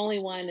only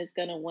one is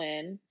going to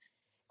win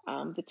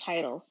the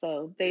title.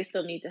 So they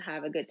still need to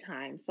have a good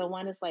time. So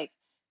one is like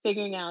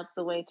figuring out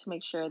the way to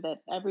make sure that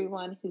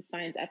everyone who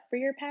signs up for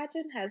your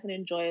pageant has an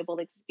enjoyable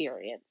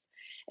experience.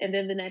 And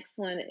then the next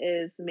one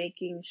is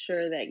making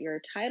sure that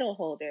your title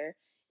holder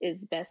is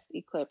best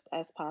equipped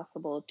as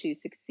possible to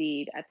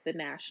succeed at the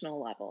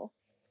national level.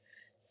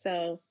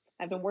 So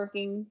I've been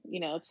working,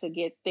 to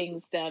get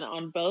things done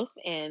on both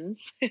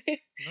ends.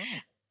 No,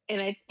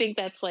 And I think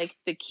that's like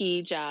the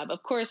key job.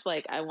 Of course,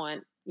 like I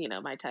want,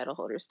 my title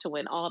holders to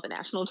win all the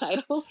national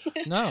titles.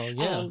 no,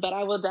 yeah. But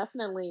I will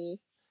definitely,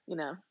 you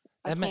know,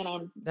 I That ma- plan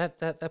on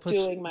that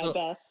puts doing my little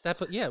that best.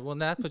 put yeah. Well,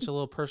 that puts a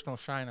little personal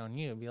shine on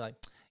you. Be like,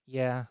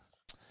 yeah,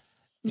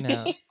 you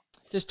know,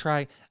 just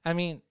try. I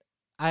mean,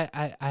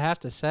 I have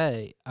to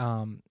say,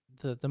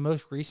 the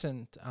most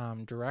recent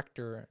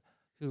director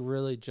who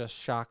really just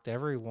shocked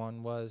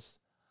everyone was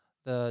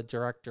the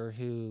director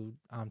who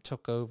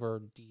took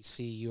over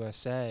DC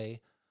USA,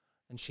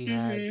 and she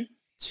had Mhm.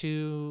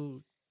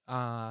 two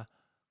uh,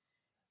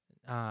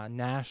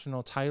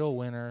 national title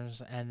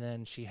winners, and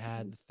then she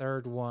had the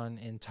third one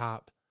in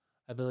top.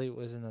 I believe it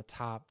was in the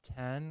top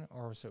 10,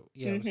 or was it?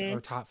 Yeah, it was, or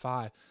Mhm. top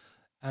 5.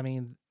 I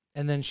mean,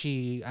 and then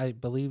I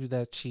believe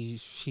that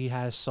she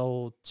has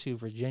sold to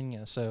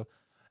Virginia. So,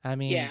 I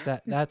mean Yeah.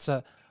 that's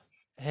a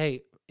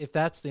hey, if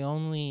that's the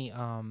only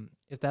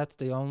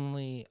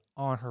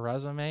on her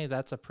resume,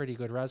 that's a pretty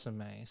good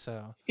resume.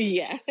 So,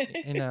 Yeah.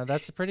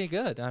 that's pretty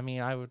good. I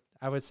mean, I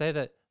would say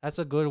that that's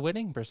a good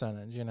winning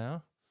percentage.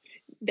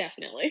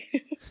 Definitely.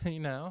 you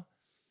know.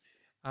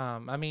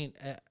 I mean,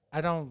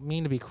 I don't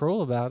mean to be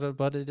cruel about it,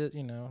 but it is,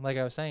 like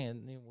I was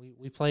saying,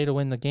 we play to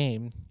win the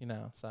game.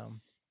 So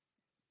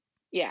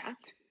Yeah.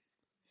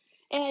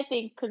 And I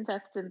think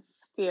contestants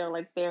feel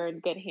like they're in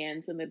good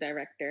hands when the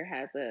director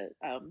has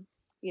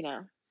you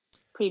know,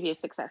 previous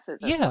successes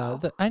as yeah,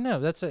 well. I know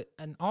that's it,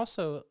 and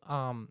also,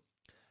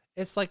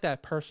 it's like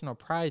that personal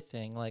pride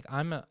thing. Like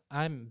I'm a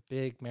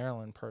big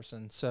Maryland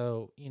person,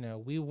 so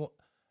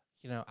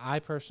I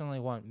personally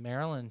want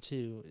Maryland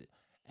to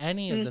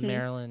any of the Mhm.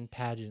 Maryland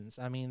pageants.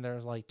 I mean,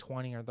 there's like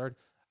 20 or 30.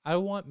 I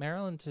want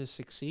Maryland to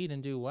succeed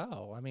and do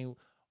well. I mean,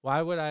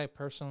 why would I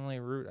personally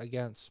root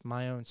against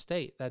my own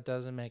state? That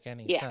doesn't make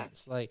any Yeah.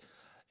 sense. Like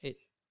it,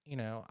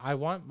 I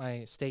want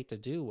my state to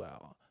do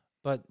well,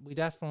 but we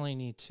definitely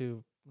need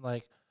to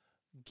like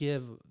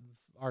give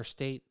our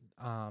state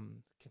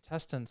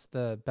contestants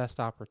the best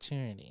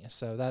opportunity.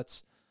 So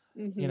that's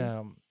you Mhm.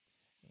 know,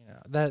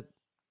 that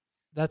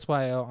that's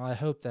why I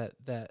hope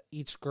that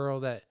each girl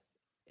that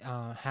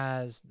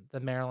has the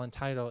Maryland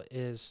title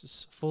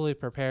is fully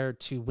prepared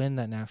to win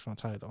that national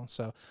title.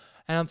 So,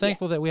 and I'm Yeah.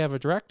 thankful that we have a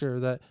director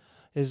that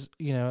is,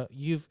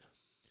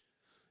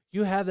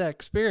 you have that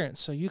experience,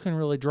 so you can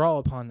really draw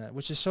upon that,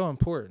 which is so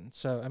important.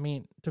 So, I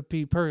mean, to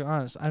be perfectly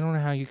honest, I don't know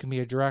how you can be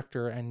a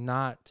director and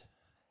not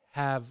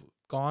have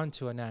gone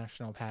to a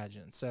national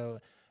pageant. So,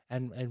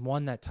 and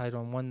won that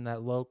title and won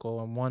that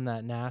local and won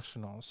that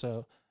national.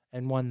 So,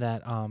 and won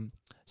that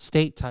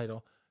state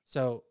title.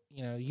 So,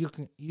 you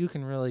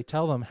can really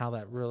tell them how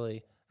that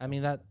really. I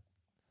mean, that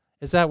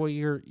is that what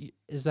your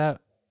is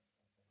that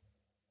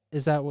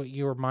what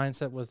your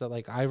mindset was, that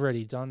like I've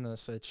already done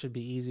this, it should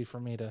be easy for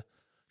me to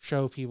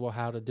show people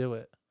how to do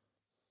it.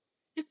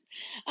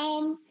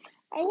 Um,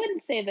 I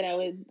wouldn't say that I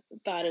would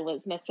thought it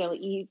was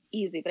necessarily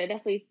easy, but I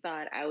definitely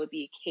thought I would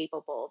be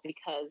capable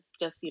because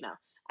just,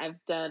 I've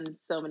done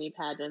so many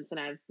pageants and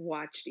I've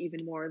watched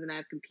even more than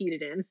I've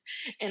competed in.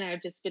 And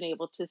I've just been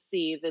able to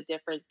see the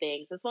different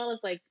things as well as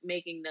like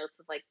making notes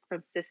of like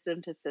from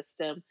system to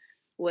system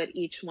what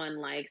each one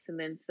likes. And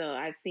then so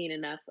I've seen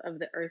enough of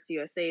the Earth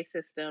USA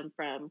system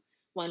from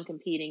one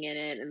competing in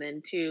it and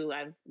then two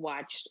I've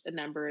watched a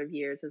number of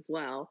years as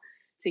well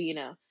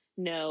to,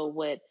 know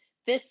what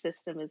this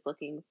system is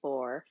looking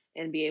for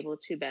and be able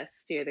to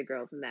best steer the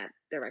girls in that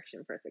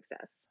direction for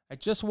success. I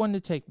just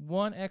wanted to take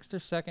one extra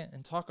second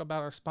and talk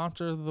about our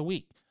sponsor of the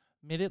week,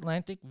 Mid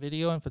Atlantic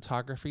Video and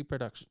Photography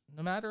Production.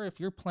 No matter if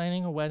you're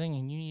planning a wedding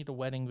and you need a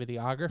wedding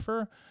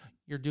videographer,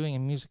 you're doing a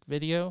music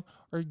video,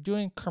 or you're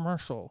doing a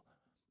commercial,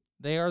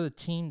 they are the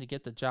team to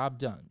get the job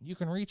done. You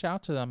can reach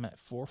out to them at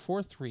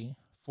 443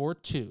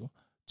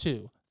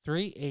 422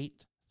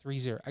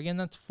 3830. Again,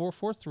 that's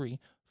 443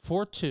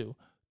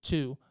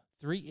 422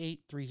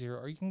 3830.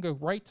 Or you can go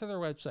right to their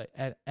website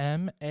at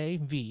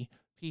mavpp.com.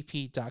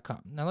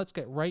 Now let's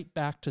get right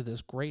back to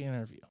this great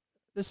interview.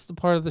 This is the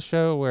part of the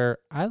show where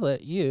I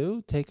let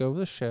you take over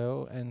the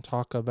show and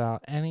talk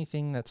about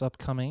anything that's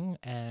upcoming.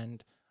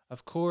 And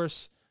of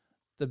course,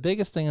 the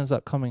biggest thing that's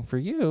upcoming for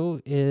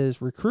you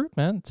is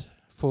recruitment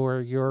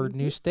for your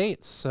new Mm-hmm.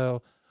 states.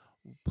 So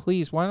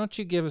please, why don't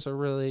you give us a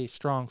really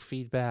strong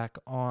feedback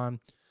on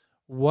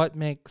what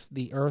makes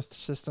the Earth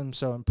system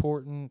so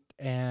important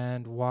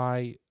and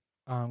why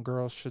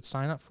girls should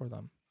sign up for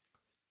them?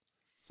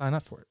 Sign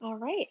up for it. All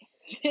right.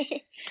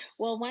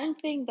 Well, one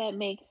thing that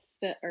makes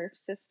the Earth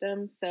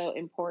system so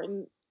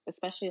important,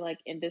 especially like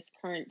in this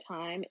current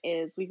time,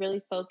 is we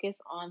really focus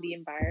on the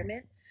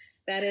environment.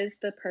 That is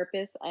the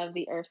purpose of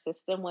the Earth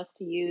system was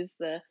to use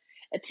the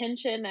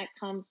attention that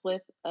comes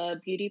with a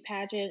beauty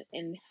pageant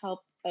and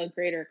help a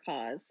greater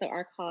cause. So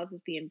our cause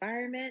is the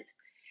environment.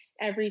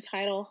 Every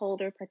title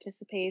holder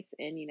participates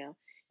in,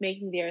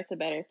 making the Earth a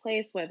better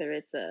place, whether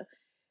it's a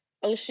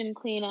ocean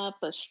cleanup,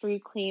 a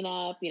street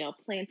cleanup,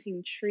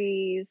 planting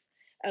trees,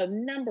 a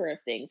number of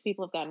things.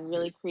 People have gotten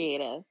really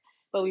creative,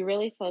 but we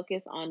really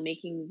focus on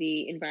making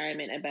the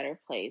environment a better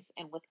place.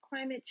 And with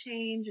climate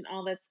change and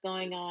all that's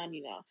going on,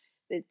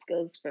 it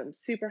goes from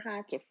super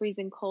hot to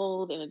freezing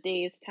cold in a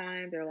day's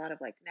time. There are a lot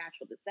of like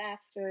natural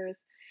disasters.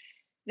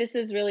 This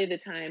is really the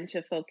time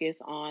to focus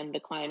on the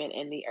climate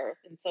and the earth.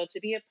 And so to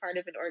be a part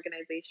of an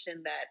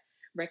organization that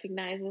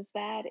recognizes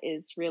that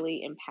is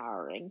really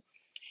empowering.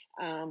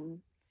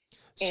 Um,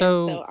 And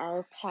so So,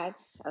 our pack,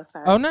 oh, oh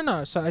sorry. no,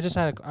 no. So I just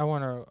had I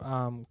want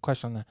to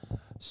question on that.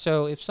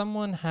 So if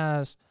someone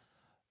has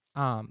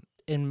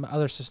in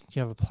other systems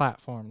you have a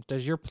platform,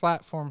 does your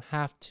platform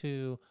have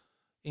to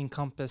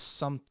encompass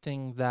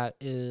something that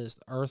is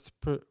Earth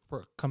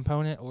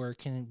component, or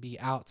can it be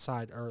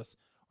outside Earth,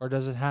 or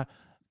does it have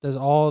does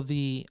all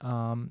the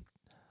are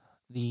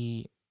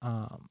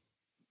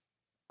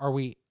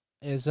we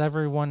is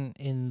everyone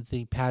in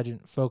the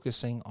pageant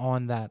focusing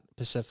on that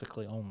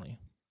specifically only?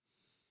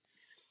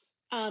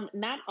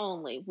 Not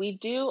only, we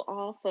do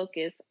all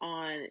focus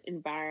on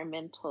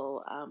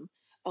environmental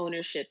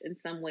ownership in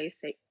some way,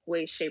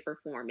 shape, or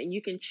form, and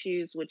you can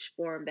choose which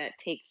form that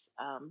takes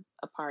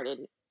a part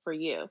in for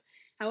you.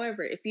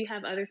 However, if you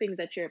have other things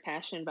that you're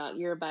passionate about,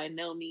 you're by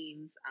no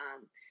means,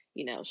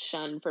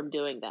 shunned from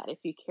doing that. If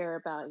you care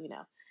about,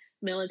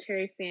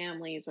 military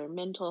families or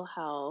mental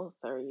health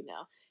or,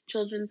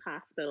 children's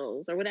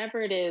hospitals or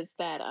whatever it is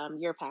that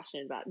you're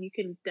passionate about, you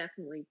can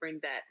definitely bring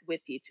that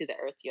with you to the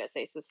Earth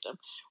USA system.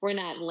 We're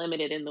not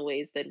limited in the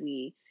ways that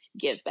we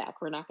give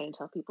back. We're not going to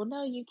tell people,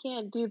 no, you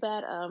can't do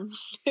that,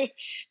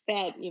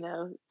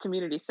 that,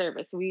 community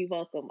service. We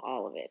welcome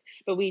all of it.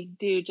 But we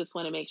do just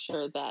want to make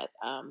sure that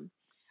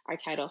our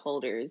title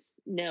holders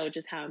know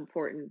just how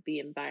important the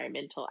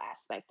environmental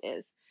aspect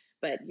is.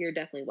 But you're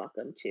definitely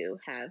welcome to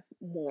have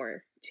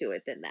more to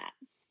it than that.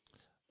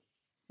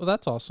 Well,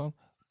 that's awesome.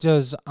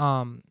 Does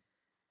do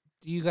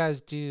you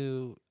guys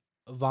do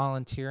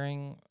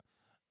volunteering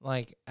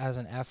like as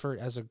an effort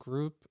as a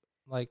group?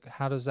 Like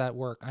how does that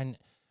work?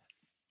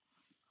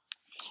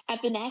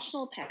 At the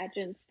national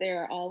pageants,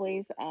 there's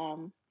always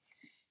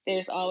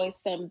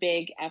some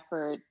big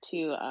effort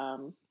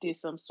to do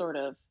some sort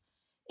of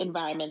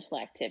environmental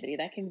activity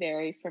that can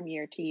vary from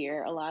year to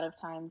year. A lot of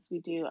times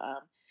we do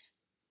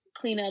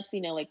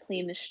cleanups, like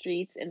clean the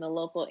streets in the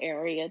local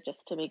area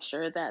just to make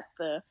sure that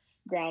the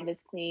ground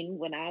is clean.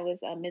 When I was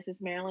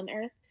Mrs. Maryland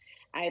Earth,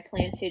 I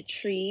planted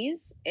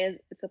trees, and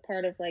it's a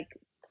part of like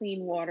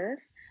clean water.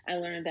 I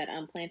learned that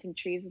planting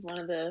trees is one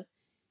of the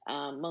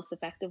most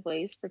effective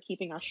ways for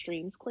keeping our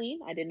streams clean.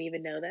 I didn't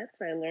even know that,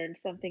 so I learned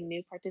something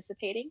new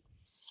participating.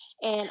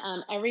 And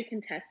every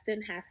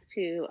contestant has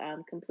to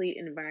complete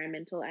an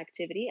environmental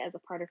activity as a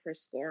part of her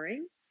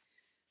scoring.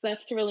 So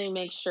that's to really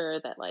make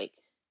sure that like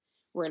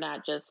we're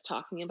not just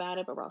talking about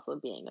it, but we're also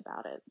being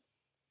about it.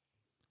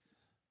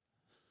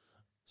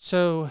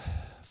 So,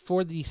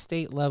 for the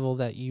state level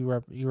that you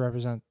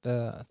represent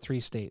the three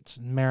states,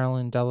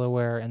 Maryland,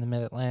 Delaware, and the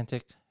Mid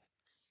Atlantic.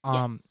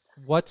 Yes.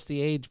 What's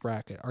the age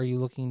bracket? Are you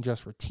looking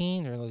just for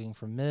teens? Are you looking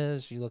for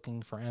Ms? Are you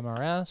looking for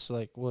MRS?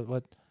 Like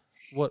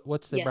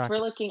what's the Yes, we're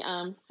bracket? looking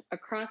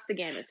across the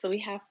gamut. So we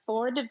have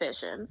four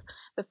divisions.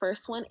 The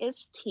first one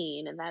is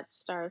teen, and that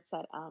starts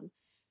at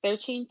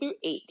 13 through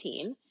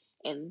 18,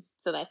 and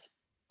so that's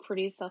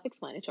pretty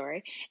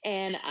self-explanatory.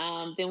 And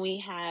then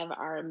we have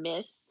our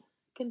Miss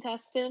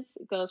contestants.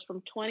 It goes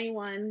from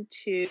 21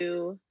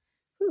 to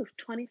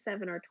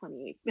 27 or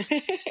 28.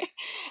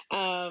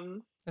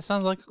 um, It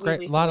sounds like a we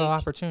great lot of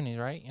recently, opportunities,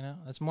 right?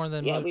 It's more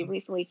than yeah, we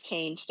recently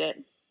changed it.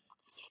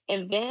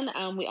 And then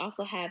we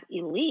also have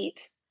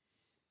elite,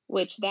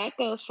 which that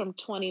goes from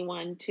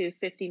 21 to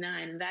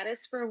 59. And that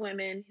is for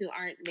women who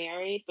aren't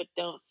married but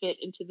don't fit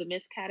into the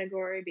Miss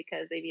category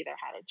because they've either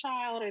had a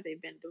child or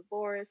they've been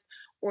divorced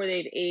or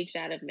they've aged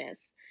out of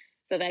Miss.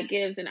 So that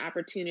gives an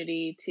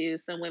opportunity to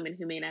some women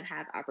who may not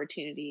have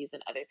opportunities in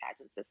other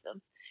pageant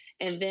systems.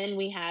 And then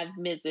we have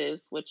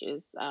Mrs., which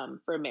is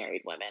for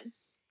married women.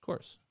 of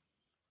course.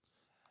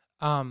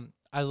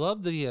 I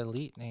love the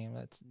elite name.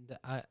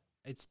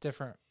 It's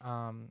different.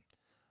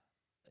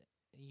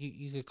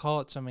 You could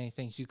call it so many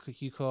things. You could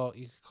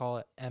call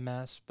it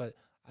MS, but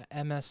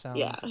MS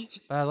Yeah. sounds.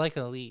 But I like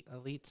elite.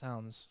 Elite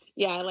sounds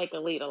Yeah, I like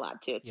elite a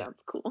lot too. It yeah.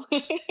 sounds cool.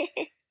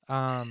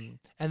 And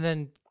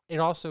then it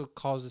also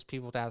causes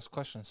people to ask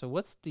questions. So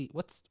what's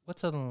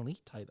an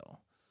elite title?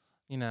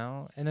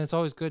 And it's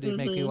always good to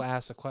make hmm people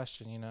ask a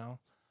question.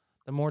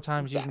 The more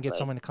times you can get Exactly.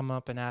 someone to come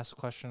up and ask a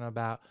question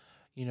about,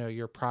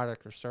 your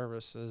product or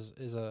service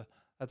is a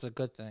that's a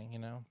good thing.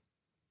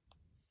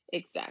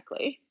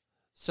 Exactly.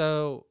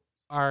 So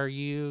are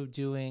you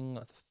doing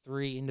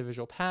three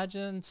individual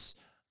pageants?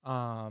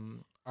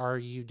 Are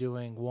you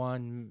doing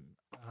one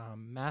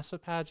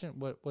massive pageant?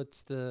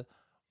 What's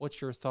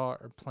your thought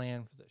or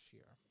plan for this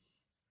year?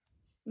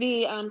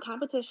 The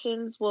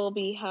competitions will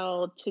be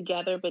held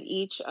together, but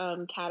each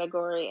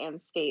category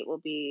and state will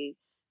be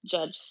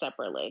judged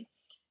separately.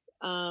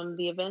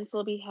 The events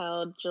will be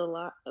held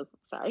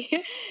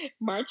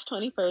March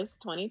 21st,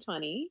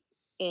 2020,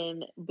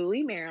 in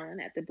Bowie,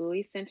 Maryland, at the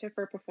Bowie Center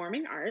for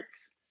Performing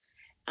Arts.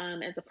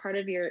 As a part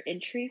of your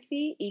entry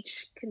fee,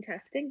 each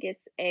contestant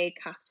gets a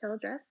cocktail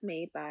dress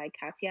made by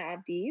Katya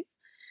Abdiv.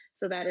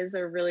 So that is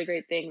a really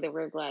great thing that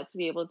we're glad to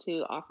be able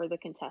to offer the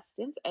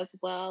contestants, as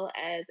well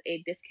as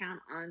a discount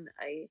on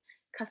a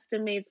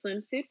custom made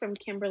swimsuit from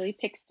Kimberly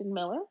Pixton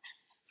Miller.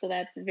 So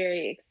that's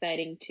very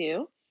exciting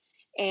too.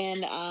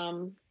 And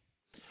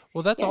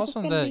Well, that's yeah, just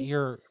awesome going to that be,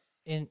 you're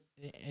in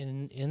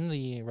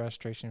the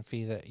registration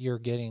fee that you're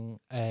getting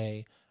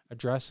a a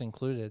dress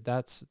included.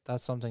 That's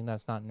something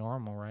that's not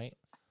normal, right?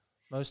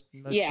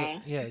 Yeah.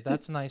 Yeah,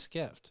 that's a nice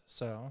gift.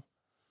 So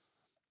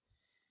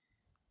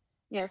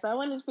Yeah, so I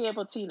wanted to be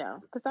able to,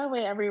 because that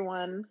way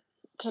everyone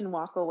can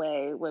walk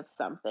away with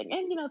something.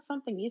 And, it's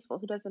something useful.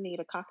 Who doesn't need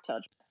a cocktail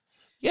dress?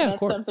 So yeah, of that's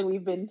course. something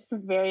we've been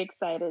very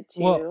excited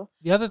Well, to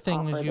the other thing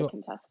is offer the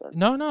contestants.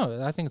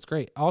 no, I think it's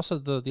great. Also,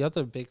 the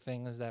other big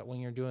thing is that when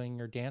you're doing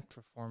your dance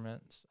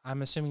performance,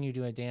 I'm assuming you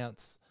do a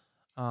dance,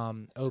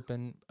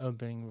 opening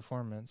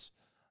performance,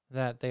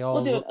 that they We'll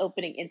all do an look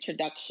opening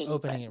introduction, but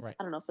opening it right.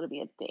 I don't know if it'll be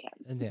a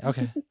And dance. then,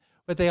 okay,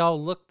 but they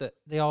all look that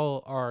they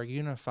all are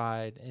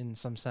unified in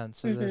some sense.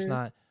 So there's Hmm.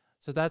 not.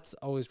 So that's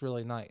always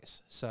really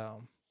nice.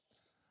 So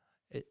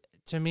it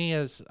to me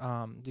is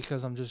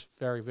because I'm just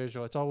very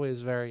visual. It's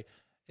always very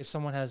if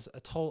someone has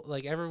a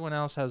like everyone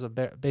else has a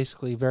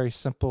basically very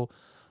simple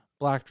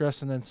black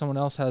dress, and then someone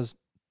else has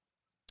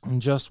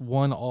just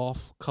one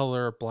off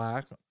color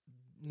black,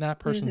 and that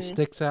person Hmm.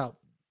 sticks out.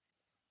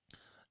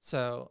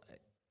 So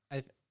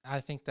I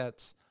think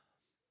that's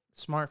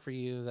smart for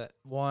you that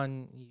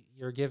one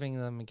you're giving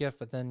them a gift,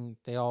 but then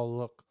they all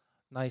look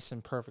nice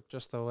and perfect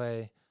just the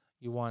way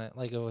you want it,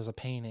 like it was a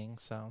painting.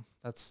 So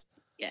that's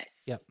Yes.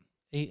 yep.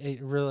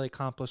 It really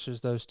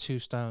accomplishes those two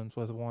stones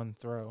with one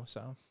throw.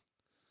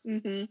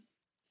 Hmm.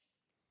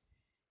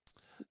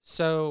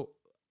 So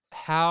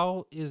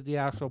how is the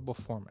actual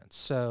performance?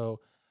 So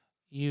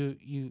you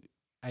you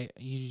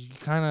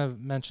kind of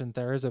mentioned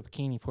there is a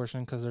bikini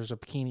portion because there's a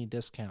bikini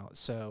discount.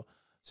 So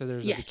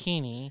there's a Yes.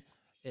 bikini.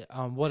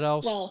 What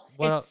else? Well,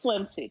 it's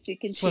swimsuits. You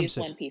can choose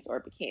Swimsuit. one piece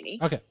or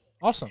bikini. Okay,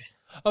 awesome.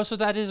 Oh, so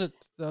that is a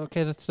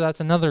okay. That's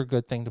another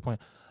good thing to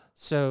point.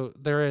 So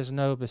there is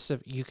no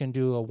specific. You can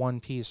do a one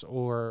piece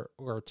or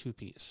a two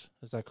piece.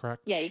 Is that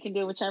correct? Yeah, you can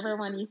do whichever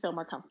one you feel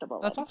more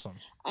comfortable That's in.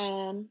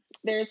 awesome.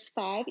 There's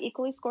 5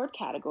 equally scored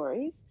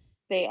categories.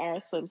 They are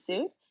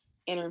swimsuit,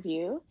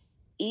 interview,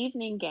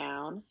 evening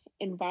gown,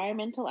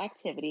 environmental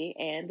activity,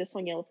 and this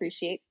one you'll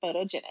appreciate,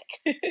 photogenic.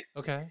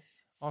 Okay,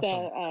 awesome.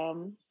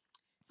 so,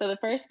 so the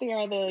first 3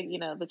 are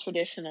the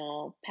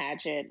traditional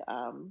pageant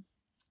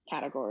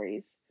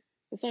categories.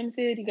 The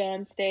swimsuit, you go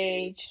on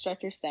stage,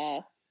 strut your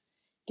stuff,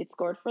 get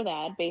scored for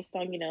that based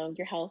on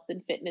your health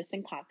and fitness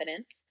and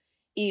confidence.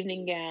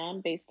 Evening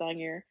gown based on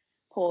your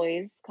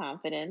poise,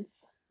 confidence,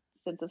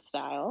 sense of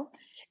style.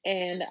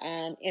 And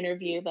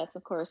interview, that's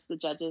of course the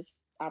judges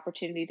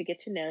opportunity to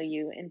get to know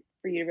you and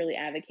for you to really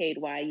advocate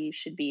why you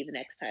should be the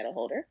next title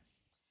holder.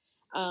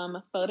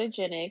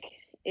 Photogenic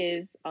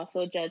is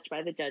also judged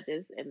by the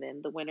judges, and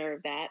then the winner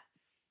of that,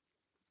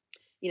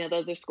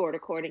 those are scored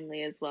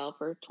accordingly as well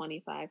for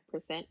 25%,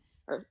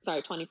 or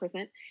sorry,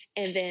 20%.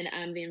 And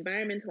then the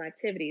environmental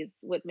activities,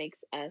 what makes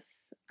us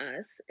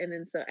us. And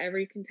then so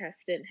every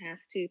contestant has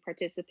to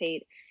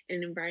participate in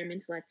an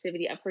environmental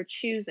activity of her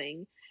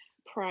choosing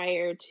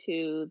prior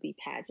to the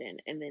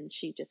pageant. And then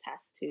she just has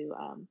to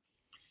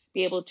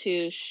be able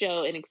to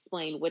show and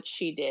explain what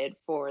she did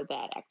for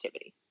that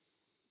activity.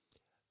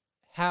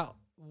 How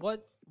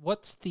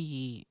what's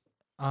the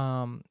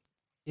um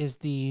is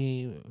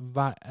the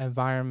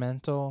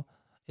environmental,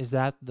 is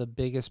that the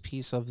biggest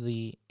piece of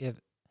the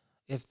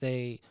if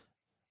they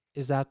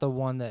is that the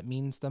one that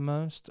means the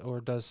most, or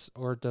does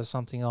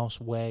something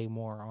else weigh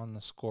more on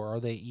the score?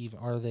 Are they even?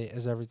 Are they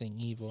is everything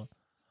evil?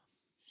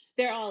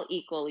 They're all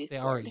equally They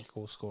are scored.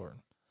 equal scored.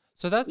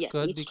 So that's Yes,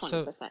 good each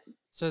because 20%.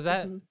 so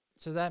that Hmm.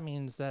 so that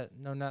means that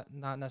no,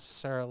 not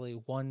necessarily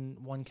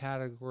one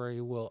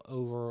category will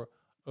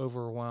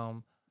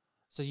overwhelm.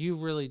 So you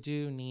really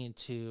do need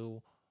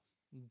to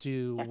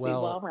do Have to be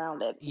well. well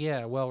rounded.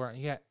 Yeah, well,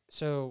 yeah.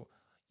 So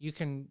you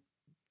can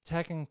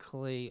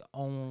technically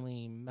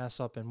only mess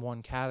up in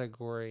one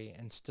category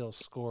and still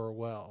score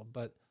well,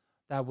 but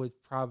that would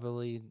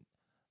probably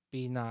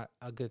be not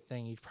a good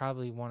thing. You'd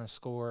probably want to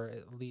score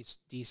at least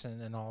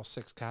decent in all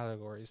 6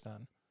 categories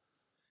then.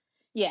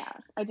 Yeah,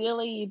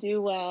 ideally you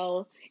do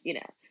well,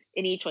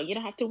 in each one. You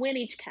don't have to win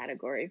each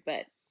category,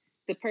 but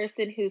the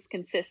person who's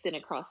consistent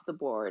across the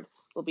board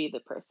will be the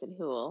person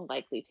who will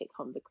likely take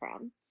home the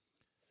crown.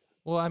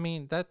 Well, I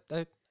mean that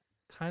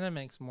kind of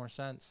makes more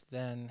sense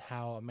than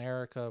how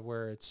America,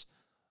 where it's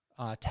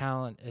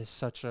talent is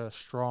such a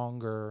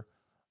stronger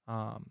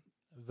um,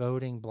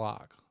 voting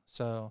block.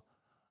 So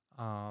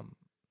um,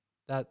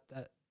 that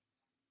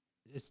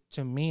it's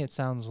to me it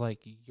sounds like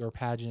your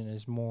pageant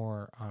is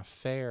more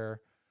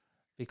fair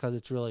because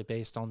it's really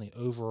based on the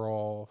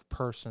overall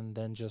person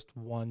than just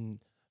one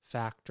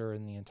factor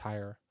in the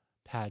entire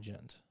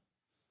pageant.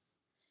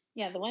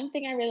 Yeah, the one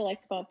thing I really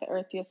liked about the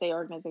Earth USA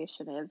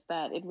organization is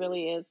that it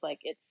really is like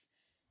it's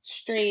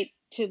straight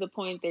to the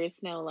point. There's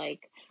no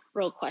like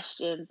real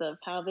questions of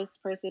how this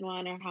person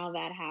won or how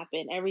that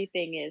happened.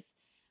 Everything is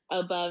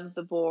above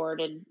the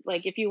board. And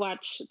like if you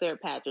watch their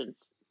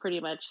pageants, pretty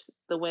much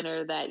the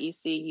winner that you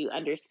see, you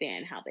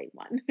understand how they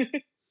won.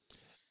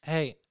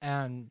 Hey,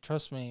 and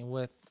trust me,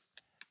 with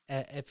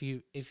if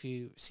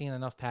you seen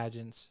enough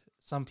pageants,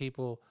 some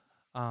people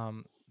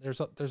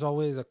there's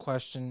always a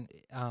question,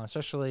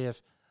 especially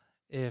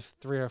if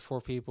 3 or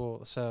 4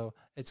 people. So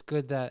it's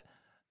good that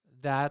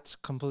that's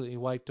completely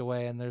wiped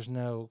away, and there's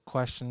no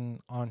question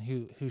on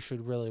who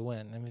should really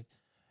win. I mean,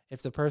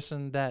 if the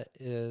person that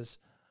is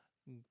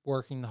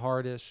working the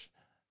hardest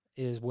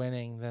is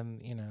winning, then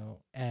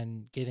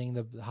and getting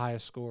the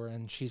highest score,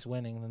 and she's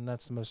winning, then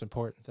that's the most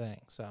important thing.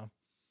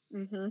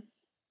 Mhm.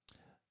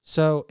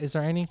 So is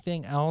there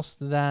anything else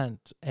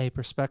that a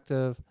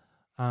prospective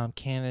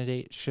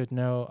candidate should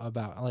know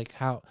about, like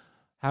how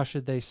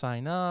should they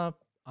sign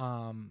up?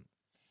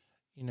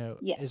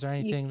 Yes, Is there you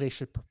anything they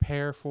should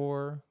prepare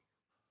for?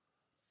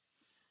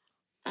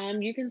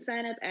 you can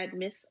sign up at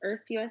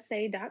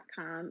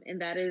missearthusa.com,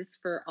 and that is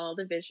for all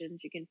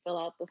divisions. You can fill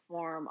out the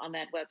form on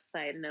that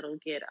website, and it'll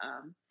get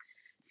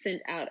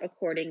sent out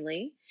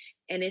accordingly.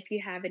 And if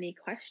you have any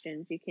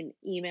questions, you can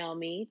email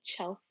me,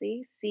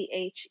 Chelsea,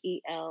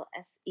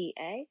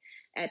 CHELSEA,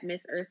 at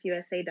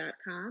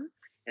missearthusa.com,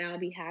 and I'll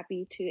be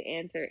happy to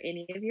answer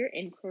any of your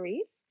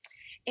inquiries.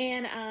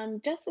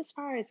 And just as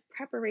far as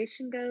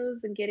preparation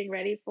goes and getting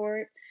ready for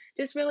it,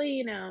 just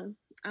really,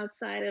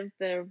 outside of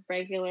the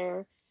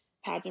regular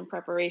pageant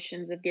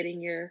preparations of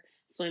getting your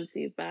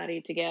swimsuit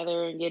body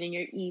together and getting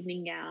your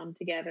evening gown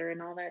together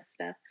and all that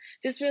stuff,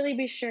 just really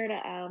be sure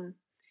to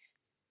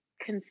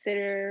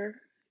consider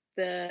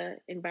the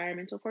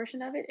environmental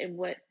portion of it and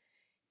what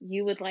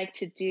you would like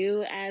to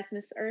do as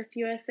Miss Earth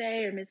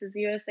USA or Mrs.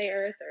 USA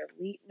Earth or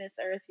Elite Miss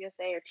Earth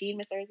USA or Team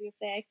Miss Earth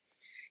USA.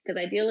 Because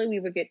ideally, we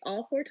would get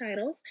all 4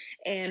 titles,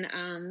 and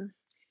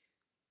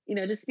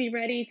just be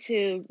ready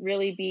to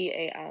really be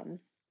a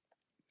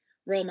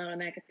role model in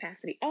that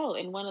capacity. Oh,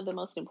 and one of the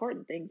most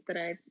important things that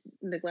I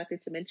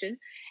neglected to mention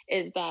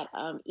is that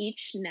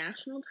each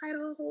national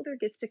title holder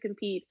gets to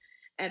compete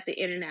at the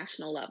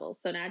international level.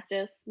 So not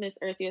just Miss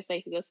Earth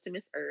USA who goes to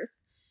Miss Earth,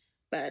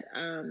 but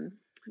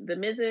the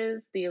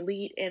Mrs., the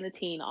Elite, and the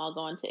Teen all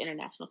go into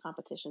international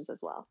competitions as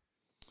well.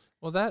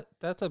 Well,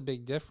 that's a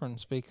big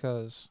difference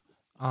because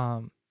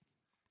um,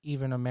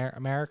 even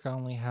America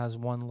only has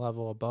one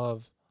level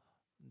above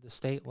the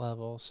state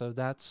level, so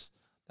that's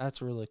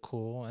really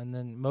cool. And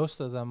then most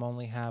of them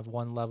only have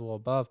one level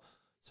above.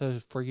 So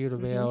for you to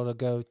be Mm-hmm. able to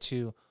go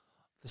to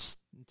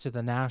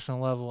the national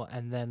level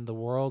and then the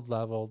world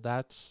level,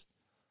 that's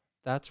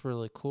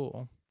really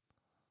cool.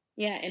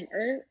 Yeah, and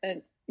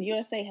Earth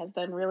USA has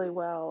done really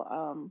well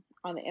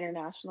on the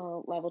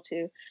international level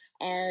too.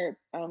 Our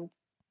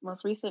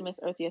most recent Miss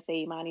Earth USA,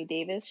 Imani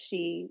Davis,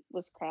 she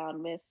was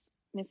crowned Miss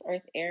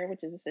Earth Air,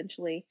 which is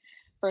essentially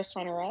first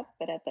runner up.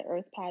 But at the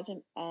Earth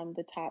pageant,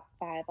 the top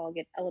 5 all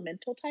get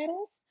elemental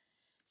titles.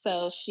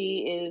 So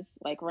she is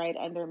like right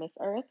under Miss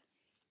Earth.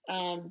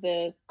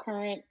 The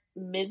current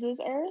Mrs.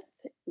 Earth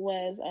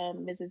was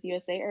Mrs.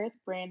 USA Earth,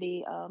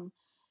 Brandy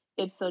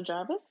Ibso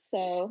Jarvis.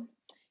 So,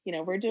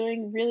 we're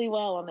doing really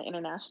well on the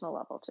international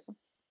level too.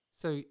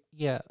 So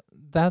yeah,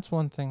 that's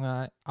one thing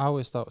that I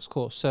always thought was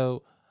cool.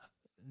 So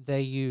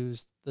they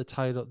used the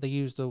title, they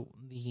used the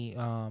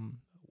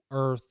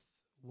earth,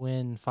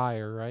 wind,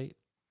 fire, right?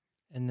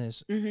 And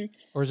this, Hmm.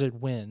 or is it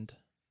wind?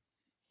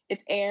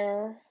 It's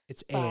air,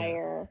 It's air,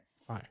 fire,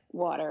 fire.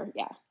 water.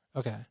 Yeah.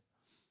 Okay,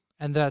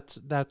 and that's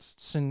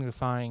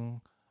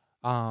signifying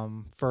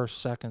first,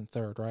 second,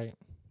 third, right?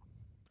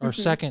 Or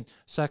Hmm.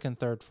 second,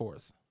 third,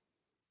 fourth.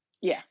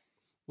 Yeah.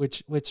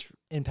 Which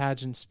in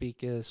pageant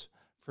speak is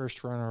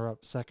first runner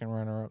up, second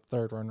runner up,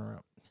 third runner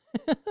up.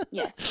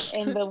 Yes.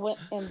 And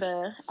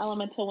the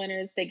elemental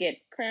winners, they get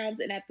crowns,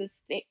 and at the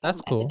state That's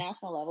at the cool.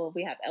 national level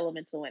we have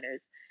elemental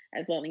winners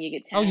as well, and you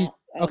get Oh, you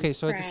okay?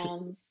 So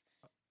crowns.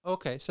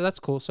 okay, so that's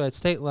cool. So at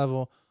state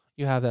level,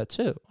 you have that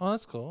too. Oh,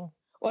 that's cool.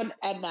 Well,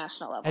 at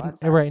national level, I'm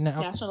sorry, Right now,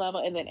 national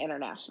level, and then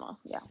international.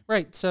 Yeah.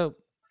 right.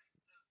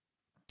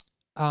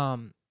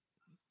 Um,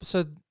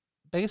 so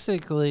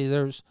basically,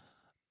 there's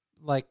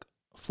like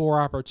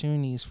 4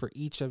 opportunities for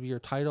each of your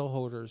title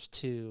holders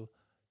to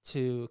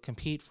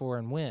compete for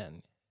and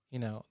win.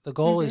 The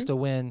goal is Hmm. to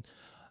win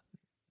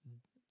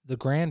the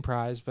grand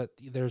prize, but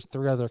there's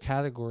 3 other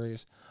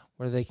categories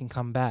where they can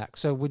come back.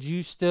 So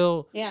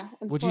Yeah.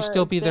 And would you for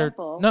still be there?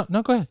 example,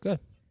 No, go ahead. Go ahead.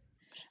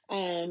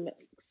 Um,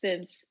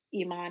 since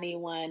Imani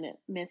won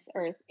Miss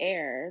Earth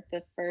Air,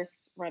 the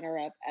first runner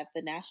up at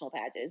the national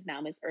pageant is now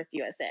Miss Earth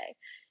USA.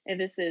 And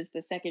this is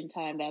the second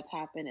time that's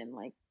happened in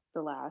like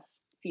the last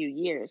few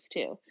years,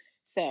 too.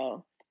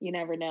 So you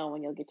never know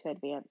when you'll get to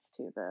advance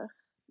to the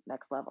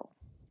next level.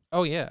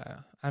 Oh yeah.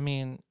 I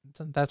mean,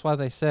 that's why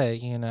they say,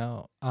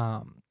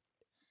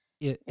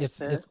 If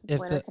the if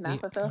winner cannot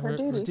fulfill her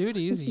duties.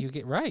 duties you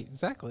get right,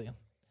 exactly.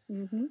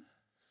 Hmm.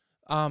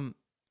 Um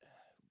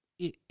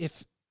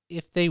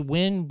if they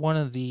win one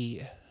of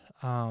the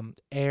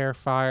air,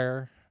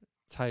 fire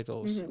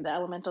titles, Hmm. The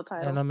elemental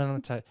titles. elemental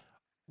type,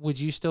 would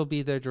you still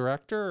be their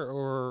director,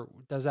 or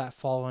does that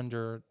fall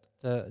under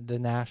the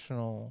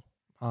national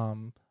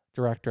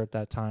director at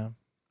that time?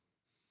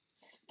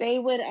 They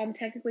would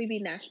technically be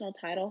national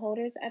title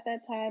holders at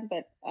that time,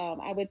 but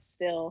I would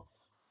still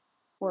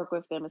work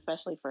with them,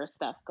 especially for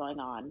stuff going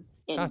on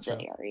in the Gotcha.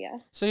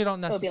 area. So you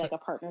don't So it'd be necessarily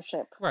like a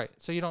partnership. right.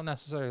 So you don't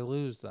necessarily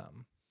lose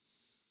them.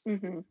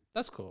 Hmm.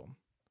 That's cool.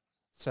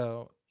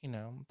 So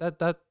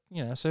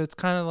So it's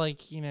kind of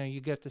like,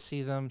 you get to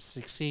see them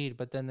succeed,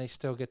 but then they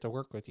still get to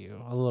work with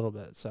you a little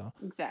bit. So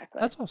Exactly.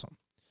 that's awesome.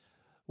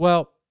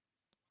 Well,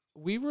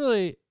 we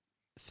really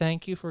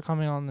thank you for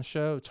coming on the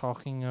show,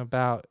 talking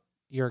about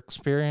your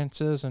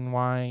experiences and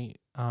why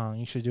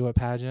you should do a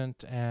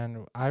pageant.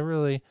 And I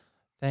really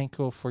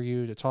thankful for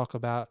you to talk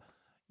about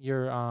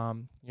your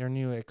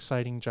new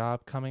exciting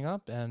job coming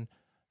up, and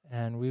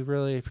we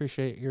really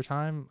appreciate your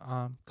time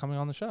coming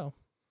on the show.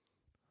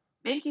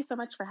 Thank you so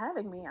much for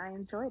having me. I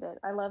enjoyed it.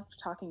 I love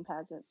talking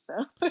pageants.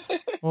 So,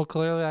 Well,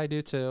 clearly I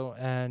do too,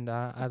 and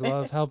I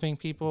love helping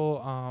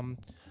people.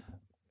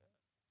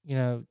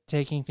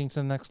 Taking things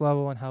to the next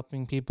level and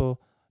helping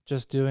people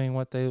just doing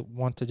what they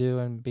want to do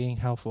and being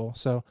helpful.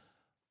 So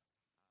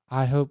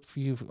I hope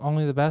you've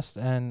only the best,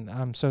 and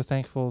I'm so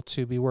thankful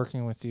to be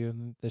working with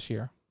you this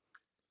year.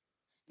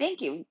 thank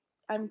you.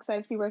 I'm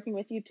excited to be working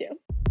with you too.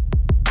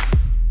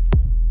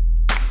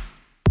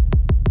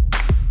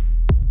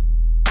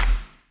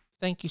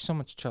 Thank you so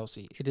much,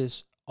 Chelsea. It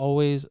is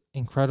always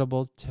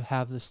incredible to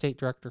have the state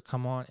director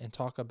come on and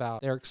talk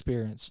about their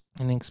experience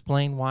and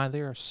explain why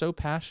they are so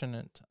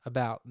passionate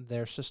about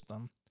their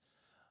system.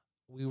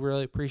 We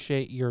really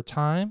appreciate your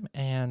time,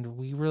 and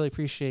we really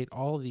appreciate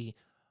all the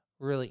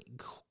really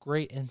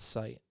great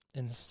insight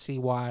and see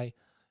why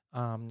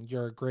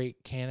you're a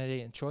great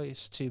candidate and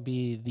choice to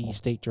be the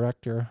state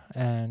director.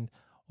 And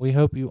we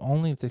hope you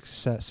only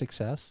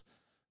success.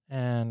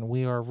 And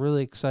we are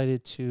really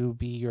excited to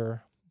be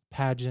your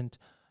pageant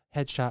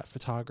headshot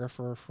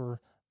photographer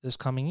for this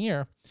coming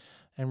year.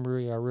 And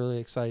we are really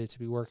excited to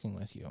be working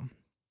with you.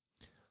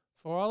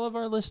 For all of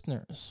our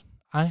listeners,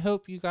 I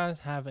hope you guys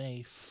have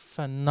a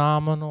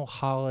phenomenal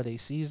holiday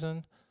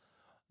season.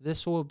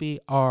 This will be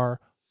our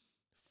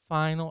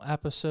final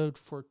episode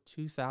for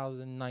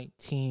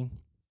 2019.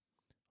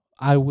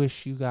 I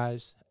wish you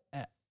guys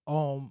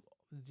all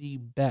the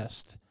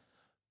best.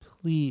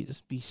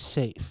 Please be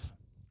safe.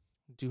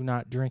 Do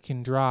not drink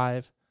and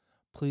drive.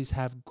 Please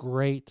have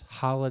great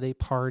holiday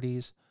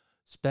parties.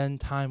 Spend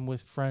time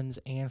with friends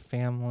and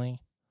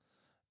family.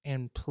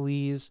 And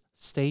please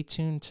stay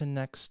tuned to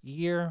next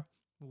year.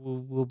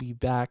 We'll be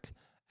back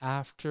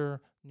after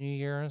New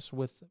Year's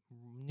with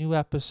new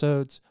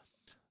episodes,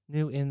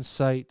 new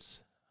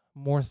insights,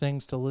 more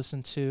things to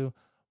listen to,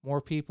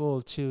 more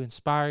people to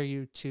inspire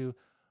you to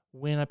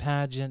win a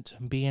pageant,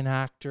 be an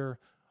actor,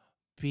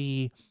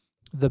 be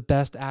the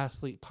best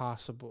athlete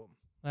possible.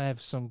 I have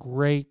some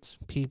great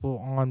people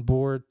on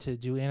board to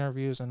do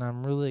interviews, and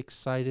I'm really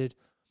excited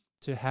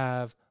to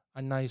have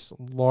a nice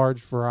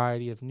large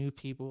variety of new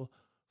people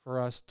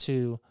for us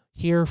to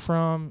hear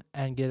from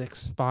and get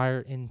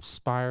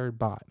inspired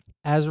by.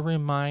 As a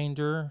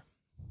reminder,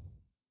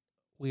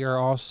 we are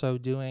also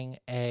doing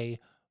a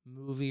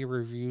movie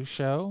review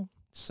show.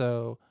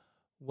 So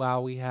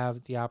while we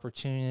have the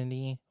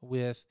opportunity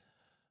with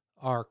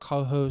our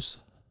co-host,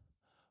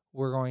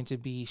 we're going to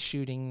be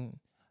shooting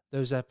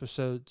those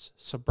episodes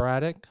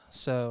sporadic.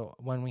 So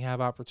when we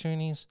have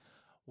opportunities,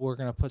 we're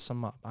going to put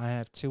some up. I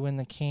have 2 in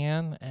the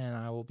can, and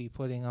I will be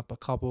putting up a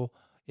couple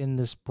in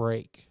this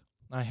break.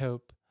 I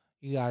hope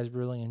you guys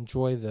really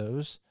enjoy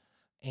those.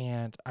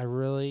 And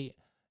I'm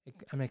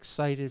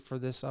excited for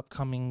this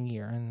upcoming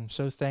year. And I'm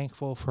so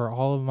thankful for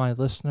all of my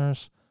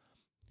listeners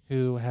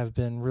who have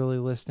been really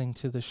listening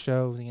to the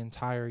show the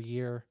entire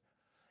year.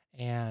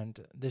 And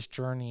this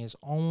journey is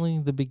only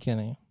the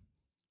beginning.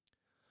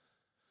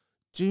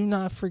 Do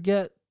not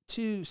forget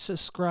to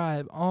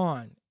subscribe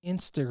on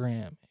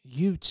Instagram,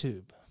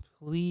 YouTube.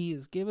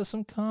 Please give us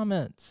some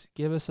comments.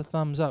 Give us a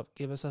thumbs up.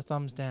 Give us a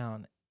thumbs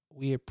down.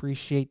 We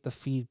appreciate the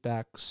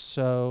feedback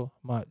so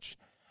much.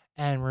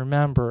 And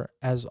remember,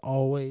 as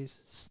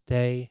always,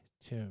 stay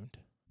tuned.